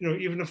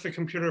 even if the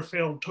computer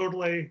failed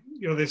totally,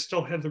 they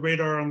still had the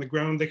radar on the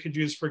ground they could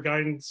use for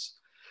guidance.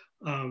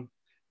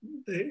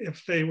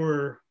 If they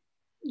were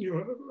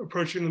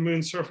approaching the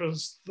moon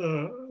surface,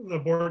 the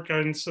abort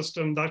guidance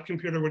system, that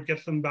computer would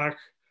get them back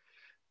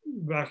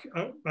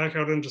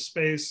out into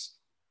space.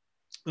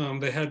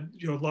 They had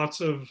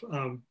lots of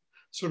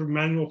sort of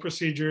manual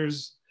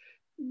procedures.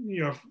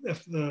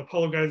 If the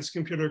Apollo guidance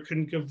computer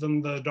couldn't give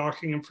them the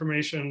docking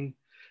information,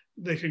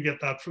 they could get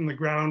that from the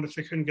ground. If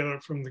they couldn't get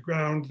it from the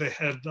ground, they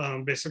had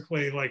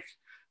basically like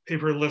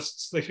paper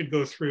lists they could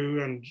go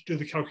through and do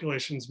the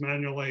calculations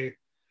manually.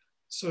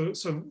 So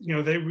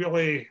they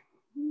really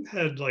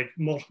had like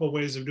multiple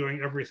ways of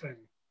doing everything.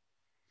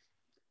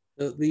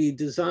 The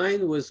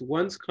design was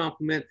one's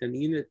complement and the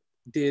unit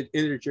did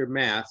integer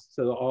math.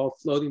 So all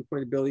floating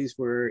point abilities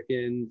were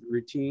in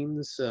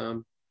routines,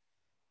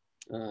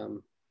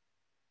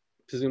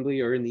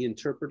 presumably, or in the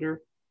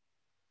interpreter.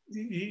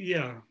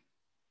 Yeah.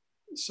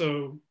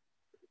 So.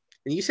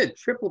 And you said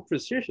triple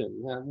precision.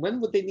 When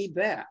would they need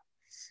that?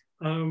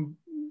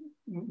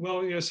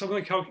 Well, some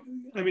of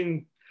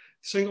the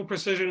single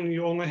precision,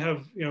 you only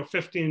have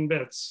 15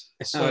 bits.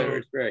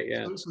 So, right,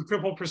 yeah. So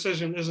triple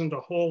precision isn't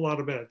a whole lot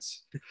of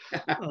bits.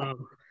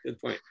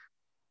 Good point.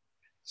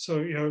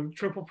 So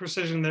triple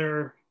precision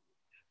there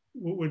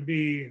would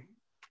be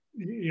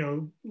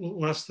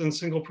less than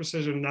single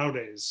precision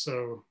nowadays.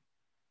 So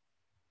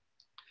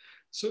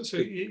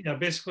yeah,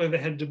 basically they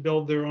had to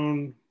build their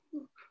own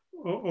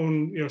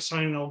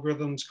sine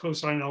algorithms,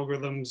 cosine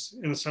algorithms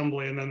in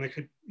assembly, and then they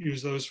could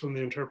use those from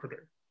the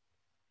interpreter.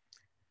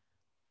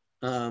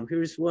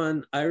 Here's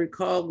one. I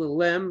recall the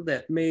LEM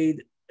that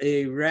made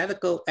a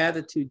radical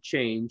attitude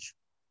change.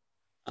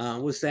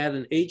 Was that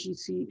an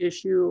agency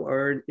issue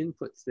or an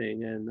input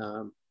thing? And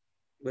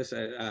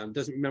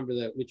doesn't remember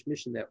which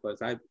mission that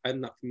was.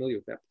 I'm not familiar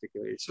with that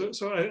particular issue.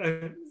 So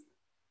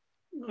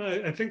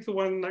I think the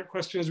one that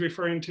question is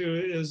referring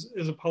to is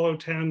Apollo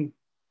 10,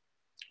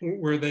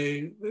 where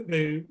they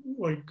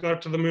like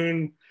got to the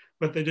moon,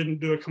 but they didn't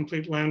do a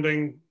complete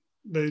landing.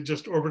 They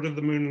just orbited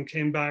the moon and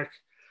came back.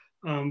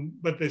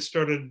 But they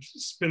started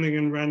spinning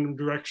in random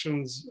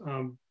directions,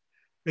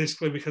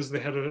 basically because they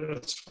had a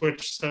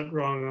switch set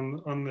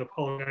wrong on the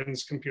Apollo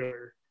guidance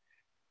computer.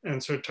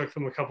 And so it took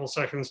them a couple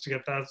seconds to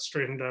get that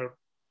straightened out.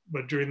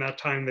 But during that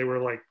time, they were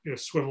like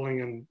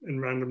swiveling in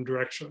random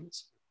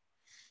directions.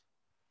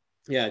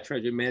 Yeah, I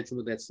tried to imagine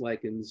what that's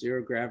like in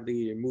zero gravity.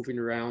 You're moving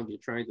around, you're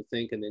trying to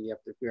think, and then you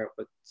have to figure out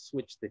what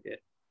switch to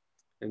hit.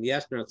 And the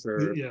astronauts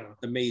are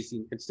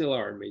amazing, and still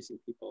are amazing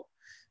people.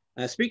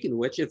 Speaking of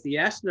which, if the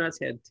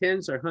astronauts had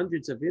tens or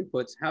hundreds of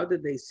inputs, how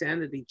did they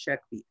sanity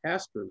check the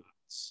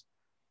astronauts?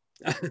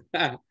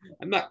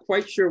 I'm not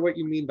quite sure what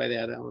you mean by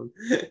that, Alan.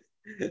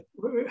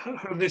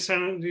 How do they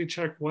sanity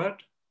check what?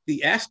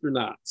 The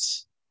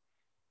astronauts.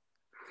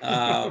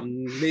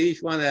 Maybe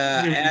if you want to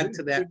add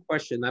to that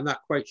question, I'm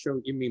not quite sure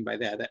what you mean by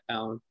that,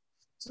 Alan.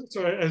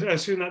 So I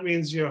assume that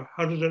means,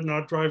 how did it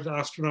not drive the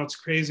astronauts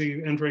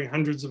crazy entering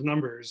hundreds of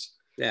numbers?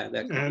 Yeah,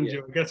 that could and be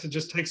it. I guess it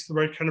just takes the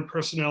right kind of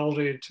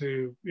personality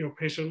to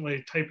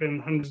patiently type in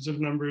hundreds of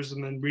numbers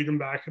and then read them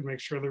back and make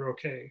sure they're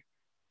okay.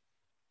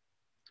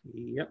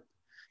 Yep.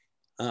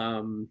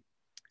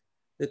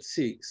 Let's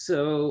see.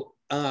 So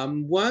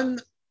one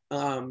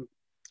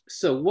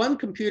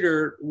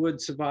computer would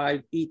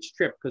survive each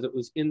trip because it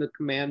was in the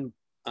command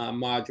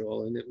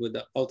module, and it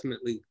would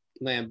ultimately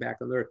land back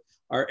on Earth.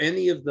 Are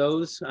any of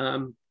those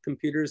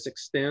computers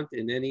extant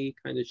in any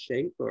kind of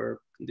shape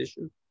or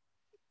condition?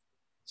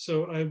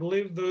 So I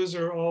believe those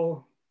are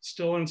all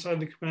still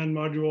inside the command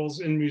modules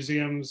in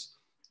museums,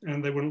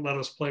 and they wouldn't let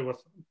us play with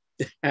them.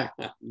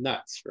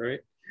 Nuts,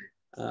 right?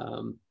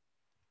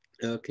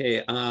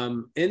 Okay,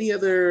 any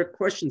other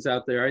questions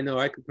out there? I know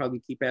I could probably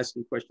keep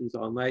asking questions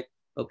all night.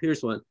 Oh,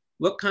 here's one.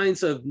 What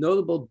kinds of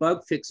notable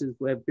bug fixes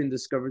have been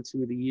discovered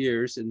through the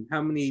years, and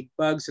how many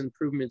bugs and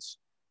improvements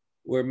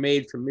were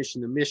made from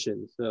mission to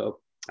mission? So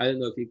I don't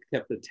know if you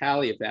kept a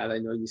tally of that. I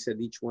know you said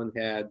each one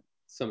had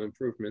some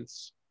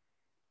improvements.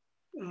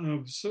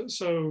 There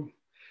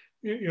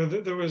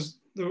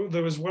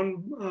was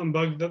one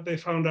bug that they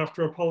found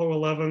after Apollo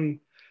 11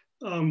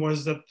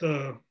 was that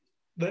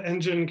the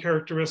engine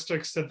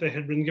characteristics that they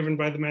had been given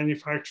by the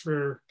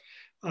manufacturer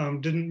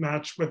didn't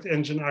match what the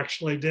engine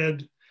actually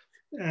did.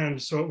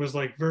 And so it was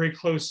like very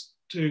close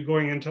to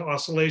going into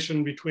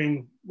oscillation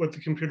between what the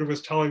computer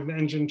was telling the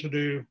engine to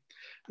do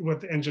and what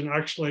the engine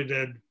actually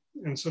did.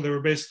 And so they were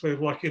basically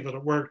lucky that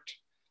it worked.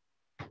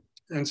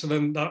 And so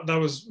then that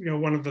was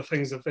one of the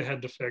things that they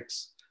had to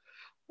fix.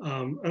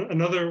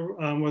 Another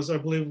was, I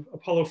believe,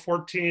 Apollo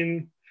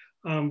 14,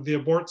 the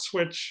abort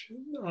switch.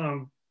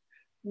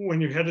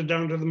 When you're headed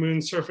down to the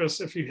moon's surface,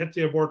 if you hit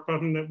the abort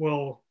button,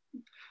 the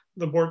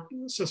abort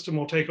system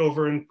will take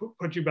over and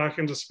put you back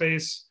into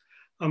space.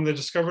 They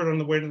discovered on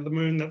the way to the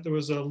moon that there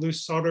was a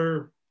loose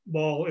solder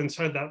ball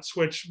inside that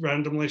switch,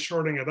 randomly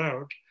shorting it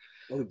out.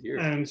 Oh dear.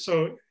 And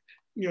so,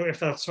 if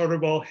that solder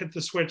ball hit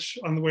the switch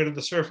on the way to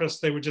the surface,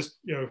 they would just,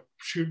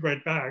 shoot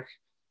right back.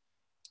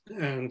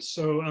 And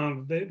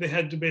so they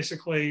had to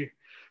basically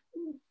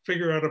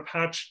figure out a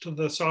patch to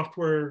the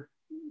software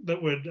that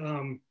would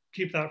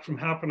keep that from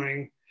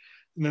happening.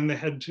 And then they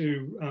had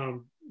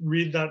to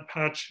read that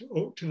patch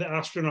to the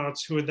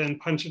astronauts, who would then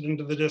punch it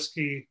into the disk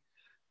key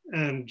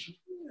and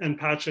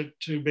patch it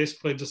to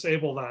basically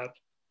disable that.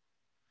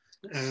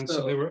 And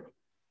so they were.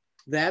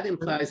 That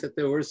implies that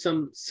there was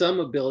some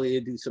ability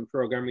to do some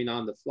programming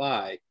on the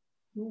fly.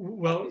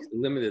 Well,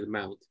 limited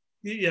amount.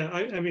 Yeah,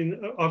 I mean,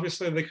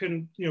 obviously they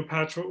couldn't,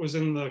 patch what was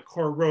in the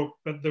core rope,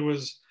 but there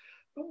was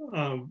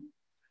a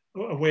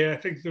way. I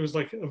think there was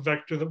like a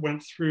vector that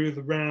went through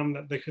the RAM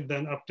that they could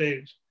then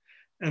update,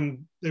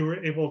 and they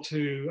were able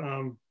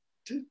to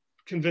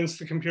convince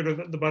the computer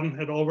that the button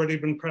had already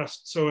been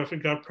pressed. So if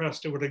it got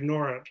pressed, it would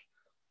ignore it.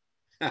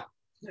 Wow.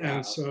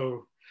 And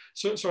so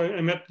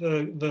I met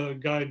the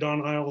guy,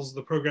 Don Isles,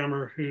 the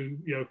programmer, who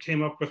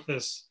came up with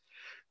this,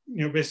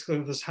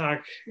 basically this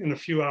hack in a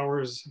few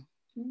hours,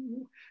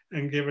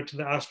 and gave it to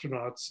the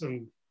astronauts,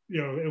 and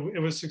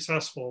it was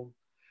successful.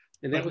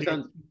 And that was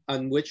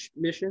on which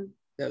mission?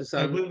 That was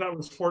on, I believe that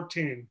was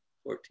 14.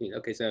 14.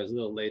 Okay, so that was a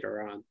little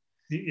later on.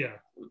 Yeah.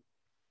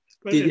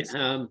 But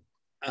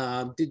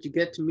did you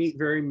get to meet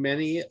very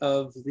many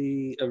of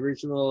the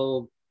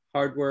original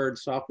hardware and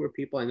software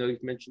people? I know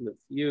you've mentioned a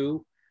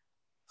few.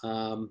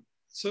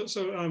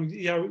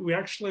 Yeah, we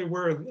actually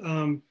were.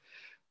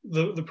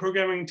 The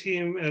programming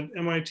team at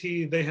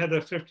MIT, they had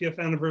a 50th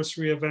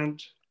anniversary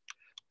event.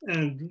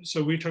 And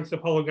so we took the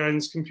Apollo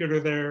guidance computer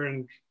there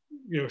and,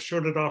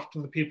 showed it off to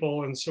the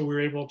people. And so we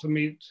were able to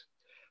meet,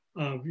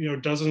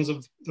 dozens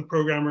of the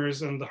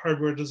programmers and the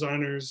hardware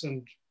designers.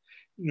 And,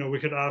 we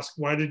could ask,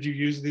 why did you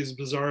use these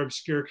bizarre,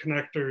 obscure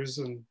connectors?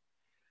 And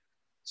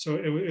so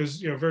it was,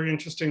 very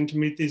interesting to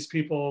meet these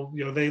people.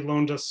 They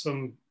loaned us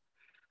some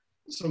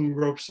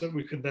ropes that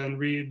we could then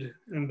read.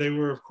 And they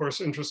were, of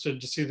course, interested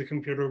to see the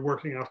computer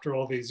working after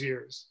all these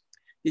years.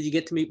 Did you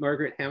get to meet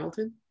Margaret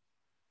Hamilton?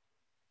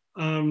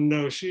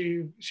 No,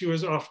 she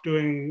was off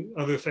doing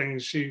other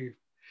things.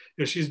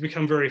 She's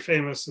become very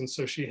famous, and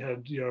so she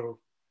had, I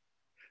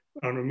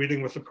don't know,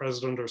 meeting with the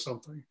president or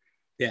something.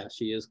 Yeah,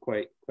 she is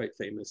quite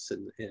famous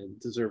and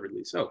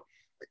deservedly so.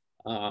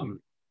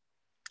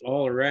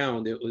 All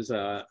around, it was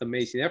an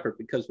amazing effort,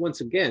 because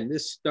once again,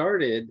 this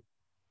started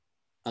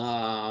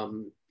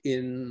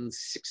in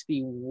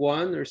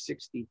 61 or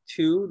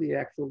 62, the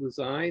actual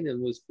design,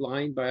 and was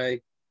flying by.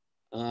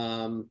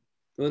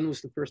 When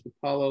was the first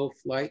Apollo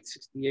flight?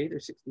 68 or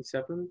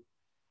 67?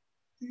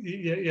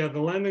 Yeah. The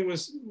landing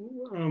was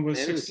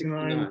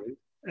 69,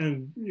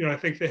 and I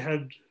think they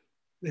had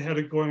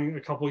it going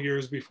a couple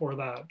years before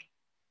that.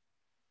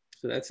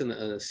 So that's an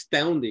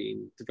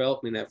astounding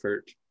development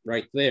effort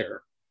right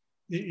there.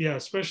 Yeah,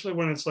 especially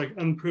when it's like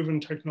unproven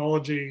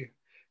technology.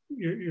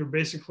 You're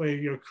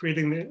basically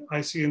creating the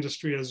IC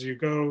industry as you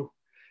go.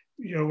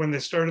 When they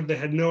started, they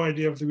had no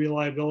idea of the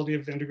reliability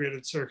of the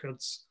integrated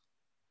circuits.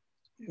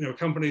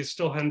 Companies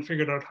still hadn't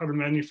figured out how to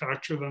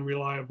manufacture them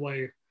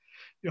reliably.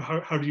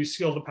 How do you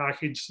seal the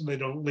package so they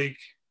don't leak?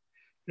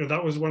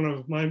 That was one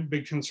of my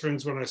big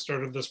concerns when I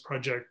started this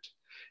project.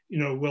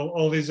 Will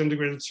all these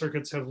integrated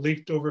circuits have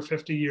leaked over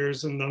 50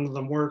 years and none of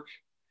them work?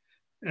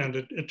 And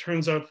it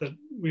turns out that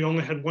we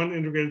only had one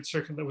integrated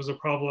circuit that was a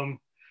problem.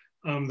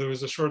 There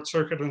was a short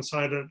circuit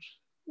inside it.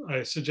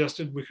 I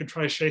suggested we could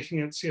try shaking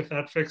it, see if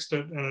that fixed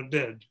it, and it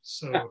did.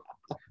 So.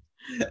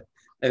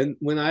 And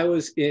when I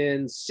was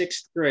in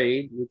 6th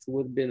grade, which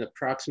would have been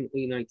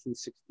approximately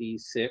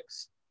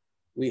 1966,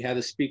 we had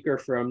a speaker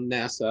from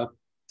NASA,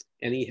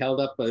 and he held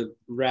up a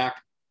rack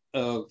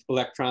of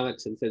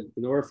electronics and said,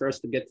 in order for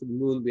us to get to the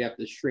moon, we have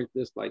to shrink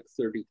this like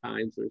 30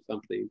 times or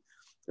something.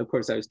 Of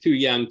course, I was too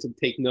young to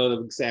take note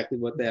of exactly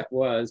what that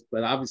was,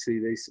 but obviously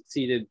they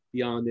succeeded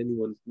beyond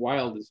anyone's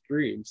wildest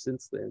dreams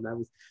since then.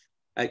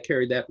 I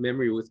carried that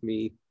memory with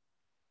me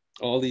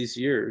all these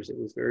years. It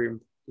was very,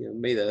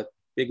 made a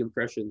big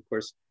impression. Of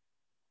course,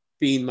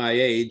 being my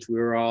age, we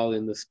were all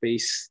in the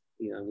space,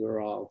 we're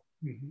all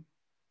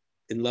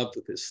in love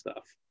with this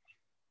stuff.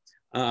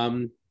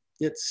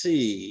 Let's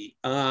see,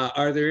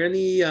 are there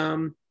any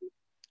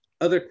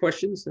other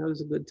questions? That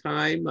was a good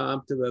time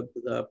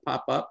to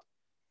pop up.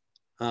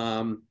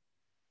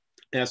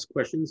 Ask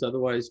questions.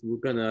 Otherwise, we're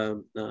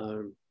gonna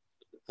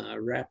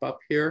wrap up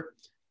here.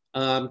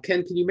 Ken,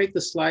 can you make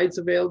the slides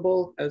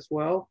available as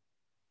well?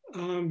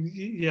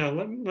 Yeah,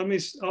 let me,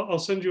 I'll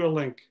send you a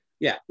link.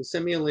 Yeah,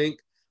 send me a link.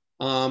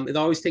 It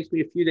always takes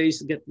me a few days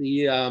to get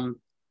the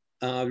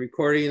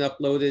recording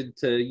uploaded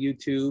to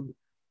YouTube.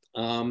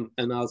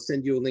 And I'll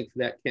send you a link for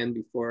that, Ken,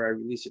 before I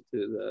release it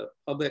to the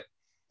public.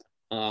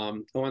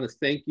 I want to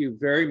thank you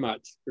very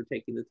much for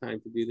taking the time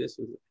to do this.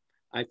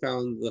 I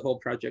found the whole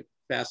project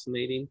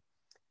fascinating.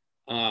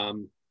 I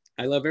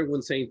love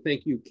everyone saying,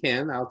 thank you,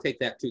 Ken. I'll take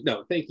that too.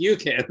 No, thank you,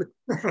 Ken.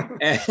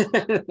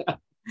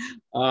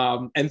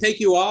 And thank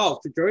you all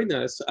for joining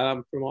us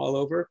from all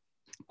over.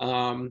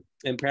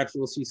 And perhaps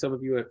we'll see some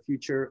of you at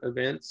future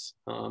events.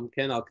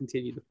 Ken, I'll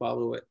continue to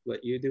follow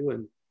what you do,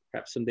 and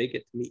perhaps someday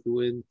get to meet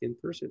you in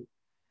person.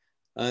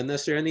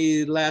 Unless there are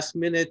any last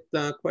minute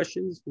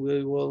questions,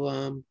 we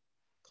will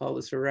call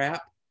this a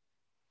wrap.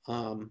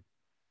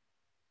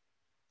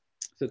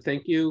 So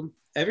thank you,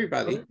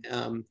 everybody.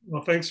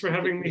 Well, thanks for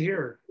having me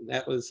here.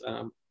 That was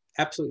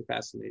absolutely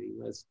fascinating.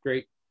 That's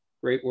great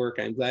work.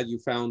 I'm glad you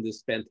found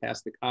this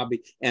fantastic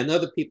hobby and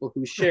other people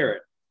who share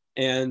it.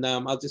 And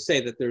I'll just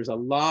say that there's a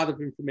lot of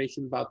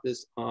information about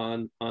this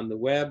on the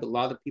web, a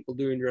lot of people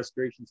doing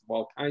restorations of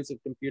all kinds of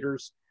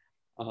computers.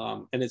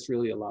 And it's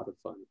really a lot of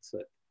fun.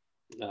 So,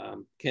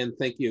 Ken,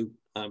 thank you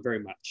very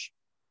much.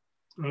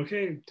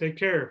 Okay, take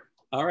care.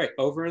 All right,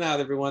 over and out,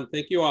 everyone.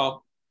 Thank you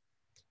all.